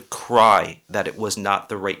 they would cry that it was not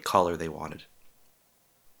the right color they wanted.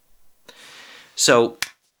 So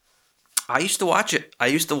I used to watch it.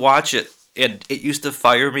 And it used to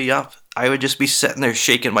fire me up. I would just be sitting there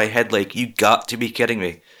shaking my head like, you got to be kidding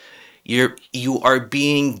me. You are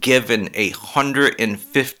being given a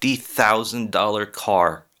 $150,000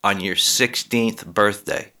 car on your 16th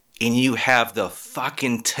birthday, and you have the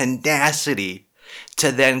fucking tenacity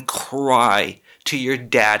to then cry to your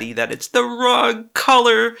daddy that it's the wrong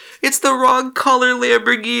color. It's the wrong color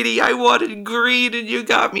Lamborghini. I wanted green and you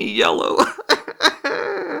got me yellow.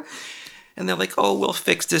 And they're like, oh, we'll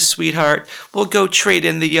fix this, sweetheart. We'll go trade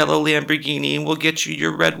in the yellow Lamborghini and we'll get you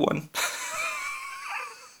your red one.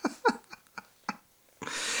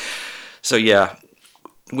 So yeah,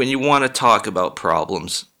 when you want to talk about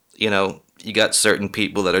problems, you got certain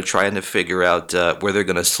people that are trying to figure out where they're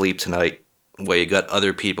going to sleep tonight, where you got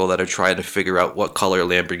other people that are trying to figure out what color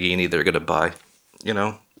Lamborghini they're going to buy.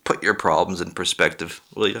 Put your problems in perspective,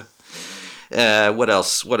 will you? What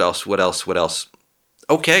else?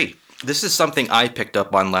 Okay, this is something I picked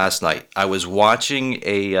up on last night. I was watching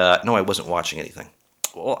no, I wasn't watching anything.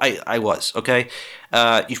 Well, I was, okay?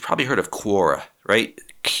 You've probably heard of Quora, right?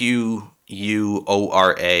 Quora.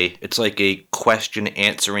 It's like a question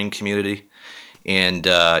answering community. And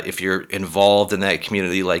if you're involved in that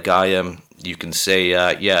community like I am, you can say,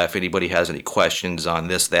 if anybody has any questions on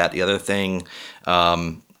this, that, the other thing,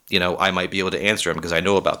 I might be able to answer them because I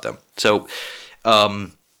know about them. So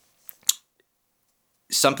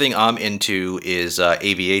something I'm into is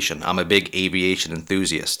aviation. I'm a big aviation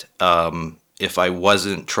enthusiast. If I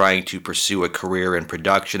wasn't trying to pursue a career in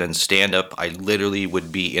production and stand-up, I literally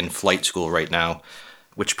would be in flight school right now,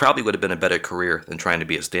 which probably would have been a better career than trying to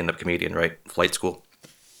be a stand-up comedian, right? Flight school.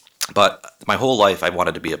 But my whole life, I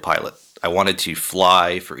wanted to be a pilot. I wanted to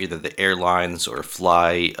fly for either the airlines or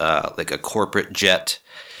fly like a corporate jet.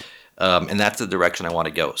 And that's the direction I want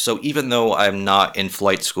to go. So even though I'm not in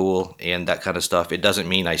flight school and that kind of stuff, it doesn't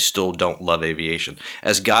mean I still don't love aviation.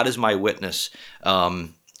 As God is my witness,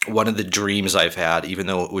 one of the dreams I've had, even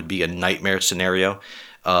though it would be a nightmare scenario,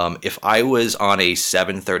 if I was on a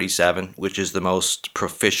 737, which is the most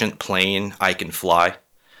proficient plane I can fly,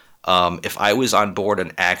 if I was on board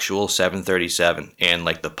an actual 737 and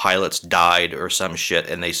like the pilots died or some shit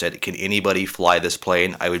and they said, can anybody fly this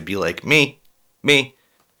plane? I would be like, me.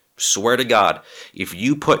 Swear to God, if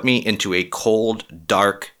you put me into a cold,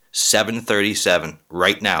 dark 737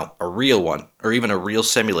 right now, a real one, or even a real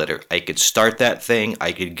simulator, I could start that thing,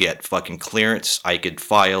 I could get fucking clearance, I could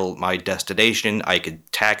file my destination, I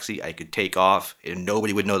could taxi, I could take off, and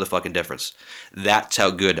nobody would know the fucking difference. That's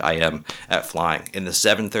how good I am at flying. And the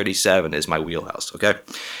 737 is my wheelhouse, okay?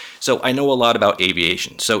 So I know a lot about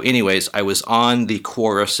aviation. So anyways, I was on the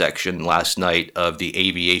Quora section last night of the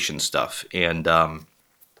aviation stuff, and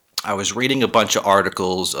I was reading a bunch of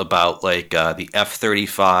articles about like the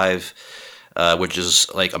F-35, which is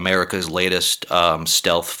like America's latest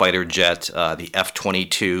stealth fighter jet, the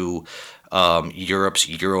F-22, Europe's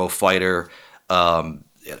Eurofighter,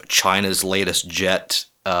 China's latest jet,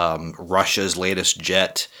 Russia's latest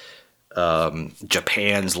jet,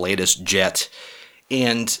 Japan's latest jet.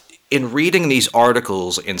 And in reading these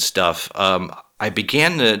articles and stuff, I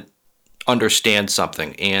began to understand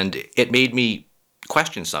something, and it made me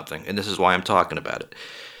question something, and this is why I'm talking about it.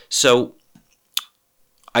 So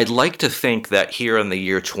I'd like to think that here in the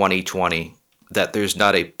year 2020 that there's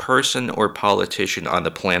not a person or politician on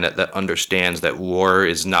the planet that understands that war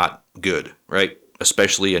is not good, right?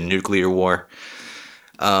 Especially a nuclear war.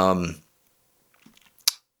 I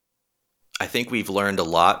think we've learned a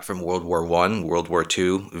lot from World War I, World War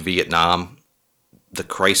II, Vietnam, the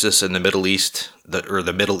crisis in the Middle East,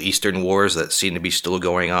 the Middle Eastern wars that seem to be still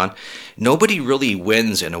going on. Nobody really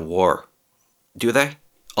wins in a war, do they?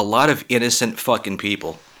 A lot of innocent fucking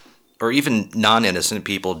people, or even non-innocent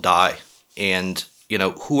people, die. And, you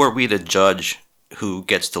know, who are we to judge who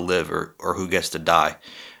gets to live or who gets to die?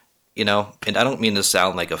 You know, and I don't mean to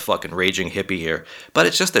sound like a fucking raging hippie here, but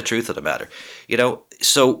it's just the truth of the matter. You know,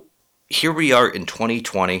 so here we are in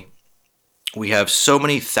 2020. We have so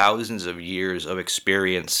many thousands of years of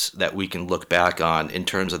experience that we can look back on in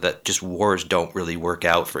terms of that just wars don't really work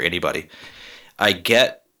out for anybody. I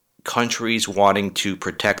get countries wanting to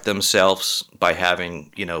protect themselves by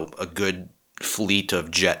having, you know, a good fleet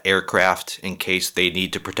of jet aircraft in case they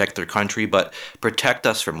need to protect their country, but protect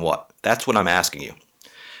us from what? That's what I'm asking you.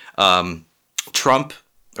 Trump,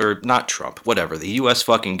 or not Trump, whatever, the U.S.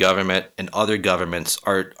 fucking government and other governments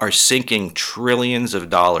are sinking trillions of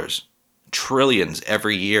dollars, trillions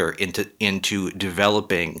every year into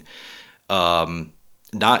developing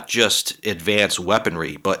not just advanced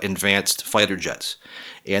weaponry, but advanced fighter jets.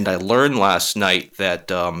 And I learned last night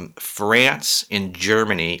that France and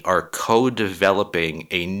Germany are co-developing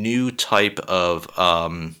a new type of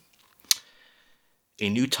I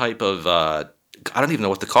don't even know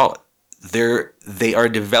what to call it. They are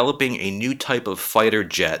developing a new type of fighter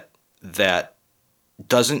jet that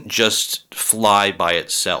doesn't just fly by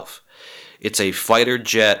itself. It's a fighter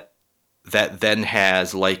jet that then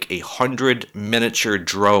has like 100 miniature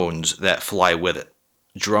drones that fly with it.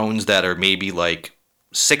 Drones that are maybe like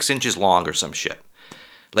 6 inches long or some shit.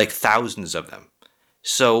 Like thousands of them.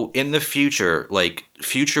 So in the future, like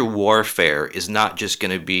future warfare is not just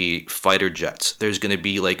going to be fighter jets. There's going to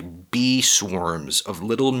be like bee swarms of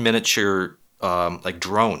little miniature like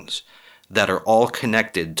drones that are all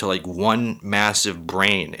connected to like one massive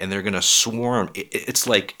brain, and they're going to swarm. It's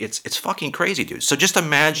like, it's fucking crazy, dude. So just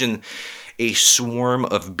imagine a swarm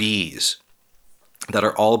of bees that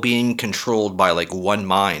are all being controlled by like one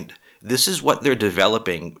mind. This is what they're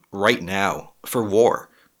developing right now for war.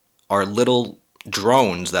 Are little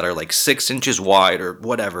drones that are like 6 inches wide or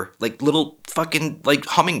whatever, like little fucking like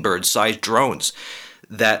hummingbird sized drones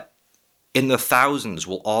that in the thousands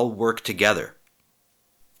will all work together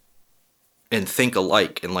and think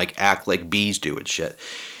alike and like act like bees do and shit.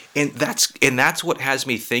 And that's what has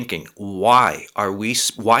me thinking, why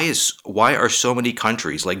are so many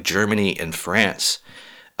countries like Germany and France,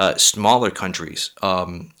 smaller countries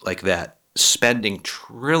like that, spending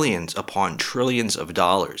trillions upon trillions of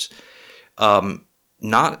dollars,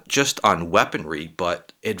 not just on weaponry,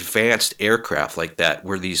 but advanced aircraft like that,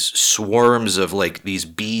 where these swarms of like these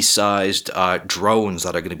bee-sized drones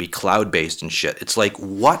that are going to be cloud-based and shit. It's like,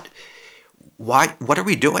 what are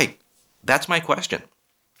we doing? That's my question.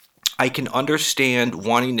 I can understand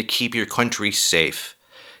wanting to keep your country safe.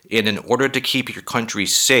 And in order to keep your country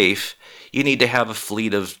safe, you need to have a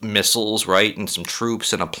fleet of missiles, right? And some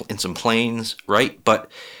troops and some planes, right? But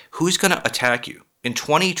Who's going to attack you? In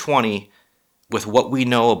 2020, with what we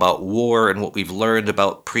know about war and what we've learned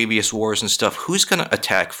about previous wars and stuff, who's going to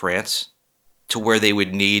attack France to where they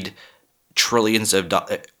would need trillions of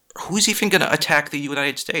dollars? Who's even going to attack the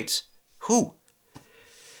United States? Who?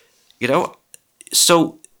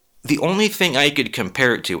 So the only thing I could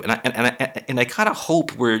compare it to, and I kind of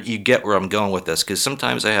hope you get where I'm going with this, because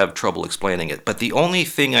sometimes I have trouble explaining it, but the only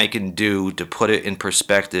thing I can do to put it in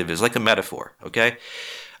perspective is like a metaphor, okay?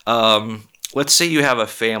 Let's say you have a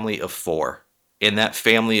family of 4. In that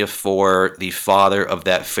family of 4, the father of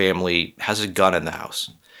that family has a gun in the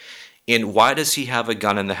house. And why does he have a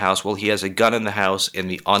gun in the house? Well, he has a gun in the house in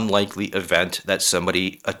the unlikely event that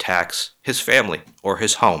somebody attacks his family or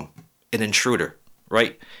his home, an intruder,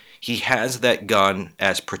 right? He has that gun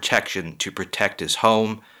as protection to protect his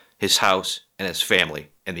home, his house, and his family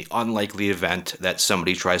in the unlikely event that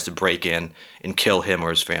somebody tries to break in and kill him or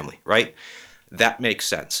his family, right? That makes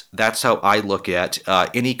sense. That's how I look at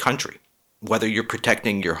any country. Whether you're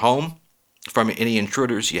protecting your home from any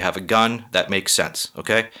intruders, you have a gun, that makes sense,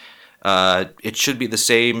 okay? It should be the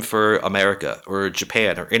same for America or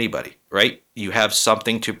Japan or anybody, right? You have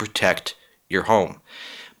something to protect your home.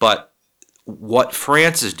 But what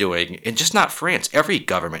France is doing, and just not France, every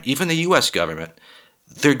government, even the U.S. government,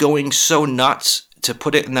 they're going so nuts. To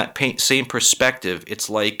put it in that same perspective, it's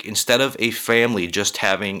like instead of a family just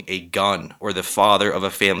having a gun or the father of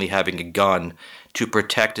a family having a gun to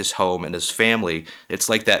protect his home and his family, it's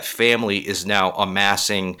like that family is now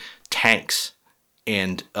amassing tanks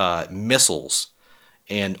and missiles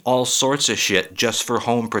and all sorts of shit just for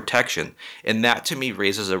home protection. And that to me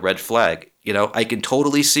raises a red flag. I can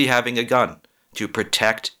totally see having a gun to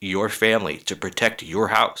protect your family, to protect your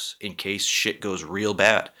house in case shit goes real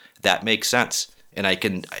bad. That makes sense. And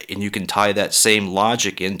you can tie that same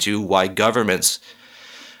logic into why governments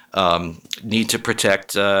need to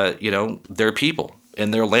protect their people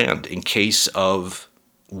and their land in case of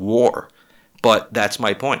war. But that's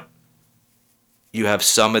my point. You have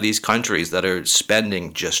some of these countries that are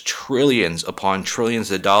spending just trillions upon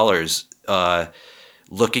trillions of dollars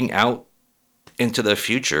looking out into the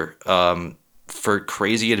future for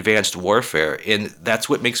crazy advanced warfare. And that's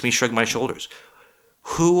what makes me shrug my shoulders.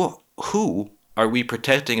 Who are we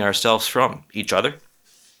protecting ourselves from? Each other?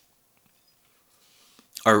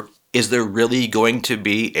 Is there really going to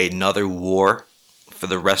be another war for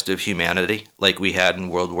the rest of humanity like we had in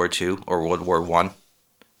World War II or World War I?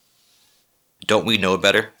 Don't we know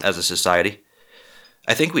better as a society?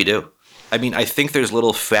 I think we do. I mean, I think there's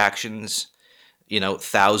little factions,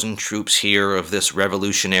 1,000 troops here of this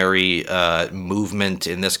revolutionary movement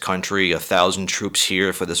in this country, 1,000 troops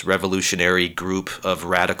here for this revolutionary group of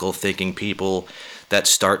radical thinking people that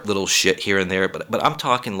start little shit here and there. But I'm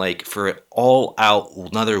talking like for an all-out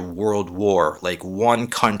another world war, like one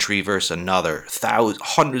country versus another,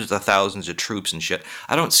 hundreds of thousands of troops and shit.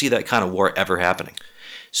 I don't see that kind of war ever happening.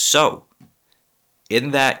 So,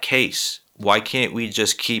 in that case, why can't we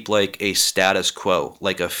just keep like a status quo,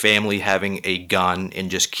 like a family having a gun and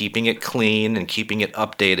just keeping it clean and keeping it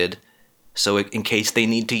updated so in case they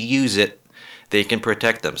need to use it, they can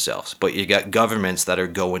protect themselves? But you got governments that are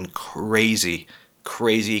going crazy,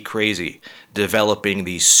 developing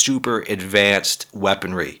these super advanced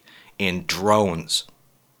weaponry and drones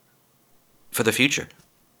for the future.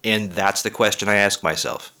 And that's the question I ask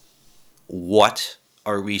myself. What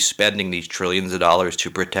are we spending these trillions of dollars to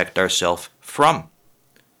protect ourselves from?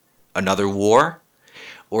 Another war?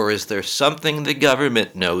 Or is there something the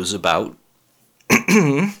government knows about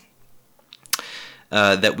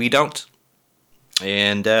that we don't?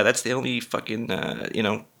 And that's the only fucking,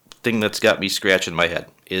 thing that's got me scratching my head.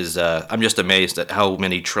 Is I'm just amazed at how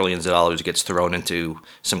many trillions of dollars gets thrown into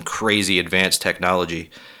some crazy advanced technology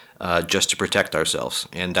just to protect ourselves.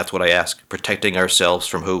 And that's what I ask. Protecting ourselves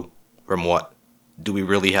from who? From what? Do we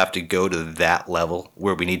really have to go to that level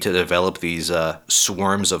where we need to develop these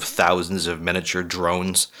swarms of thousands of miniature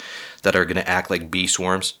drones that are going to act like bee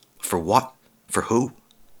swarms? For what? For who?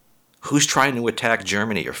 Who's trying to attack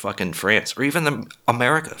Germany or fucking France or even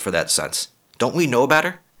America for that sense? Don't we know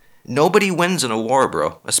better? Nobody wins in a war,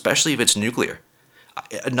 bro, especially if it's nuclear.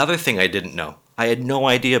 Another thing I didn't know. I had no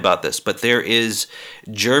idea about this, but there is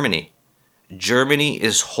Germany. Germany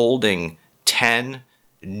is holding 10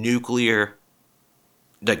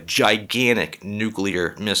 gigantic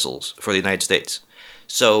nuclear missiles for the United States.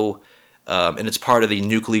 So, and it's part of the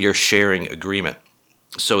nuclear sharing agreement.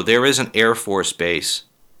 So there is an Air Force base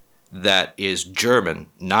that is German,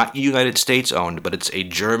 not United States owned, but it's a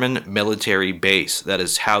German military base that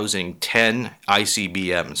is housing 10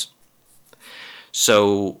 ICBMs.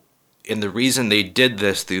 So And the reason they did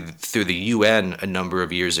this through the UN a number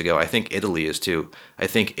of years ago, I think Italy is too. I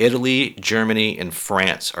think Italy, Germany, and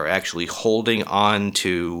France are actually holding on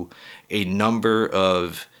to a number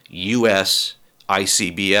of US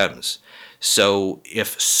ICBMs. So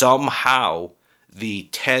if somehow the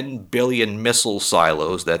 10 billion missile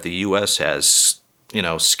silos that the US has,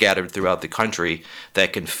 scattered throughout the country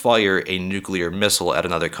that can fire a nuclear missile at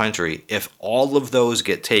another country, if all of those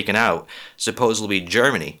get taken out, supposedly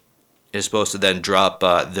Germany is supposed to then drop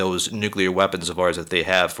those nuclear weapons of ours that they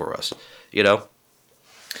have for us.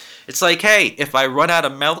 It's like, hey, if I run out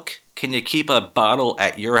of milk, can you keep a bottle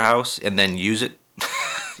at your house and then use it?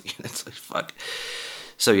 It's like, fuck.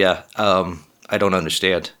 So yeah, I don't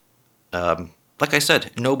understand. Like I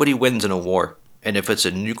said, nobody wins in a war. And if it's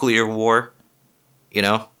a nuclear war,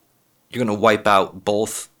 you're going to wipe out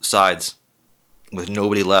both sides with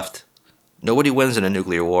nobody left. Nobody wins in a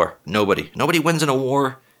nuclear war. Nobody. Nobody wins in a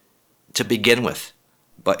war to begin with.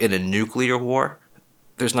 But in a nuclear war,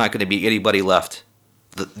 there's not going to be anybody left.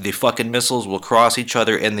 The fucking missiles will cross each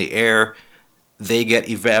other in the air. They get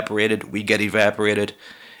evaporated. We get evaporated.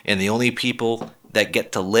 And the only people that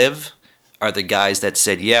get to live are the guys that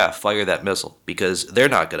said, yeah, fire that missile. Because they're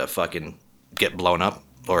not going to fucking get blown up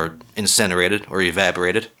or incinerated or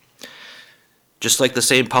evaporated. Just like the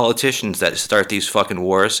same politicians that start these fucking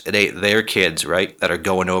wars, it ain't their kids, right, that are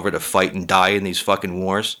going over to fight and die in these fucking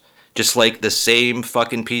wars. Just like the same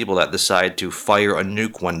fucking people that decide to fire a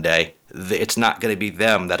nuke one day, it's not going to be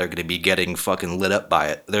them that are going to be getting fucking lit up by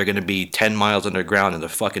it. They're going to be 10 miles underground in a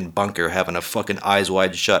fucking bunker having a fucking eyes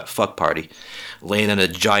wide shut fuck party, laying in a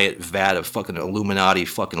giant vat of fucking Illuminati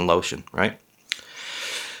fucking lotion, right?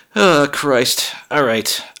 Oh, Christ. All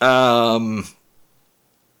right. I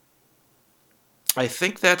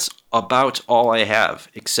think that's about all I have,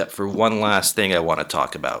 except for one last thing I want to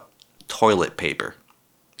talk about. Toilet paper.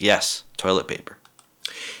 Yes, toilet paper.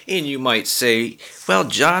 And you might say, well,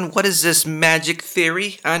 John, what is this magic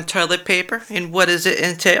theory on toilet paper, and what does it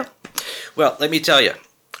entail? Well, let me tell you.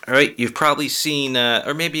 All right, you've probably seen,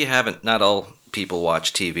 or maybe you haven't. Not all people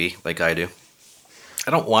watch TV like I do.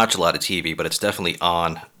 I don't watch a lot of TV, but it's definitely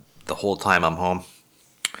on the whole time I'm home.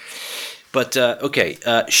 But, okay,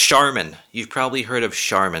 Charmin. You've probably heard of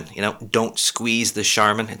Charmin. Don't squeeze the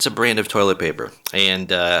Charmin. It's a brand of toilet paper. And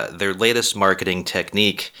their latest marketing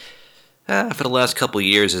technique for the last couple of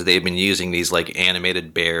years is they've been using these, like,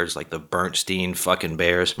 animated bears, like the Bernstein fucking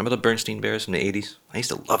bears. Remember the Bernstein bears from the 80s? I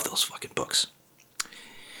used to love those fucking books.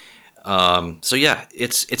 So yeah,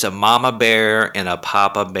 it's a mama bear and a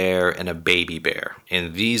papa bear and a baby bear.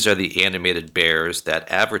 And these are the animated bears that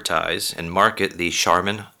advertise and market the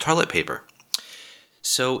Charmin toilet paper.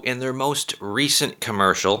 So in their most recent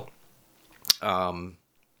commercial,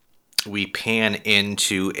 we pan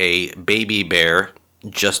into a baby bear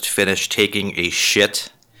just finished taking a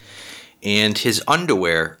shit, and his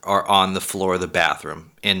underwear are on the floor of the bathroom.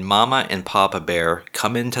 And Mama and Papa Bear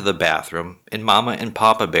come into the bathroom, and Mama and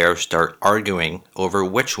Papa Bear start arguing over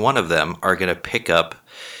which one of them are going to pick up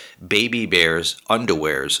Baby Bear's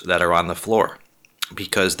underwears that are on the floor.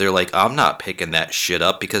 Because they're like, I'm not picking that shit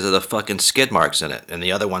up because of the fucking skid marks in it. And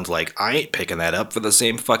the other one's like, I ain't picking that up for the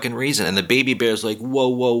same fucking reason. And the Baby Bear's like, whoa,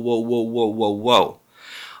 whoa, whoa, whoa, whoa, whoa, whoa.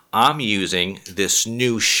 I'm using this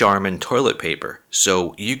new Charmin toilet paper,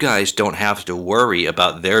 so you guys don't have to worry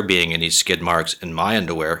about there being any skid marks in my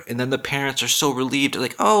underwear. And then the parents are so relieved, they're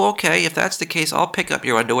like, oh, okay, if that's the case, I'll pick up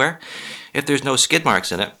your underwear if there's no skid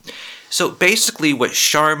marks in it. So basically what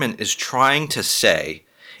Charmin is trying to say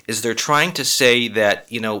is they're trying to say that,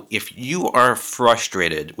 if you are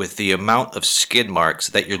frustrated with the amount of skid marks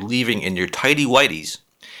that you're leaving in your tidy whities,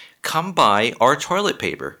 come buy our toilet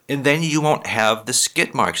paper, and then you won't have the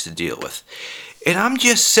skid marks to deal with. And I'm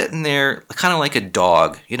just sitting there kind of like a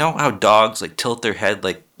dog. You know how dogs like tilt their head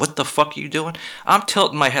like, what the fuck are you doing? I'm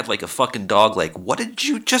tilting my head like a fucking dog like, what did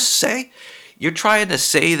you just say? You're trying to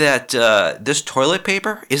say that this toilet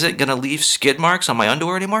paper isn't going to leave skid marks on my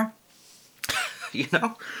underwear anymore?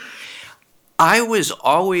 I was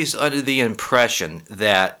always under the impression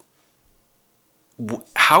that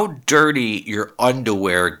how dirty your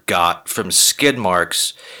underwear got from skid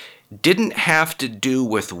marks didn't have to do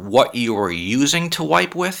with what you were using to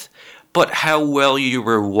wipe with, but how well you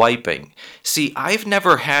were wiping. See, I've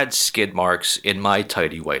never had skid marks in my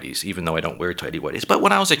tidy whities, even though I don't wear tidy whities. But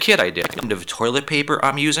when I was a kid, I did. The kind of toilet paper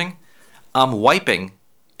I'm using, I'm wiping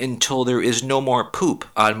until there is no more poop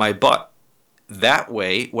on my butt. That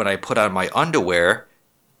way, when I put on my underwear,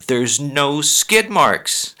 there's no skid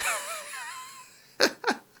marks.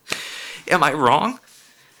 Am I wrong?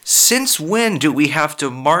 Since when do we have to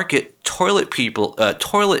market toilet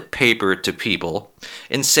paper to people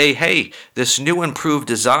and say, hey, this new improved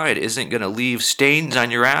design isn't going to leave stains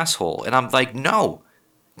on your asshole? And I'm like, no,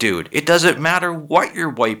 dude, it doesn't matter what you're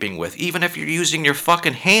wiping with, even if you're using your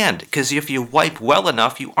fucking hand, because if you wipe well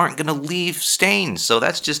enough, you aren't going to leave stains. So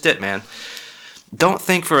that's just it, man. Don't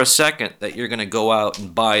think for a second that you're going to go out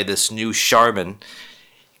and buy this new Charmin.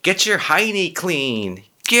 Get your hiney clean.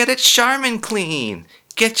 Get it Charmin clean.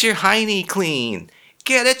 Get your hiney clean.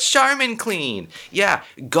 Get it Charmin clean. Yeah,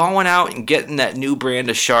 going out and getting that new brand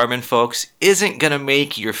of Charmin, folks, isn't going to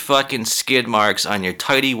make your fucking skid marks on your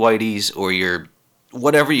tighty whities or your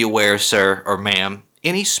whatever you wear, sir or ma'am,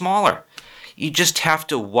 any smaller. You just have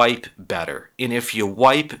to wipe better. And if you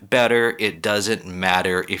wipe better, it doesn't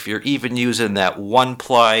matter if you're even using that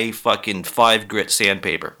 1-ply fucking 5-grit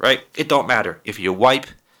sandpaper, right? It don't matter. If you wipe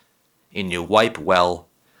and you wipe well,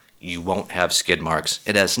 you won't have skid marks.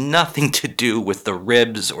 It has nothing to do with the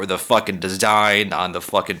ribs or the fucking design on the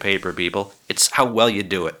fucking paper, people. It's how well you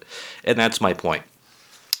do it. And that's my point.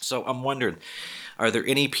 So I'm wondering, are there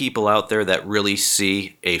any people out there that really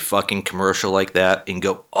see a fucking commercial like that and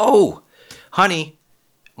go, oh, honey,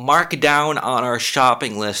 mark down on our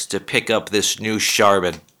shopping list to pick up this new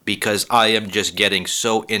Charmin because I am just getting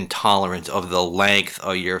so intolerant of the length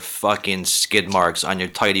of your fucking skid marks on your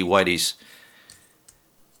tighty whities?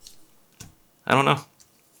 I don't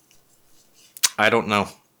know.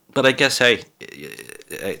 But I guess, hey,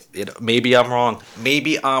 maybe I'm wrong.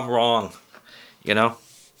 Maybe I'm wrong.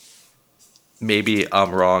 Maybe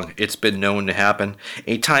I'm wrong. It's been known to happen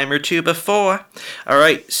a time or two before. All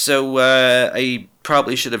right, so I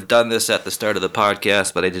probably should have done this at the start of the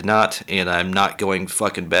podcast, but I did not, and I'm not going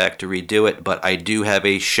fucking back to redo it, but I do have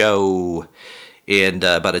a show, and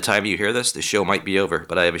by the time you hear this, the show might be over,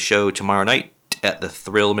 but I have a show tomorrow night at the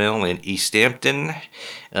Thrill Mill in East Hampton,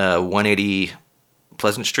 180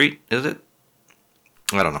 Pleasant Street, is it?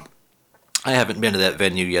 I don't know. I haven't been to that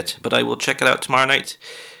venue yet, but I will check it out tomorrow night.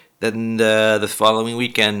 Then the following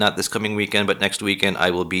weekend, not this coming weekend, but next weekend,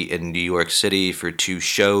 I will be in New York City for 2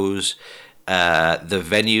 shows. The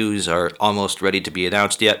venues are almost ready to be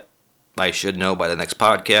announced yet. I should know by the next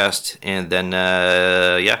podcast. And then,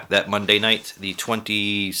 that Monday night, the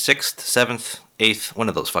 26th, 7th, 8th, one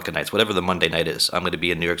of those fucking nights, whatever the Monday night is, I'm going to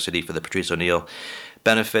be in New York City for the Patrice O'Neal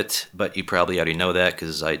benefit, but you probably already know that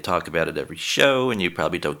because I talk about it every show, and you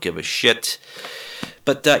probably don't give a shit.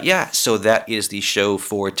 But so that is the show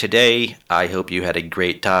for today. I hope you had a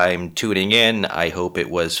great time tuning in. I hope it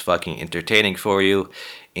was fucking entertaining for you.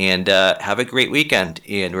 And have a great weekend.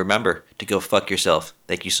 And remember to go fuck yourself.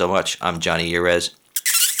 Thank you so much. I'm Johnny Yerez.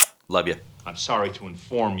 Love you. I'm sorry to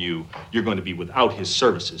inform you, you're going to be without his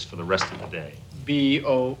services for the rest of the day.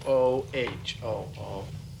 BOOHOO.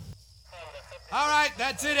 All right,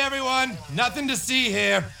 that's it, everyone. Nothing to see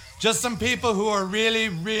here. Just some people who are really,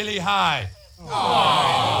 really high.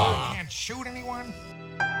 Oh, can't shoot anyone?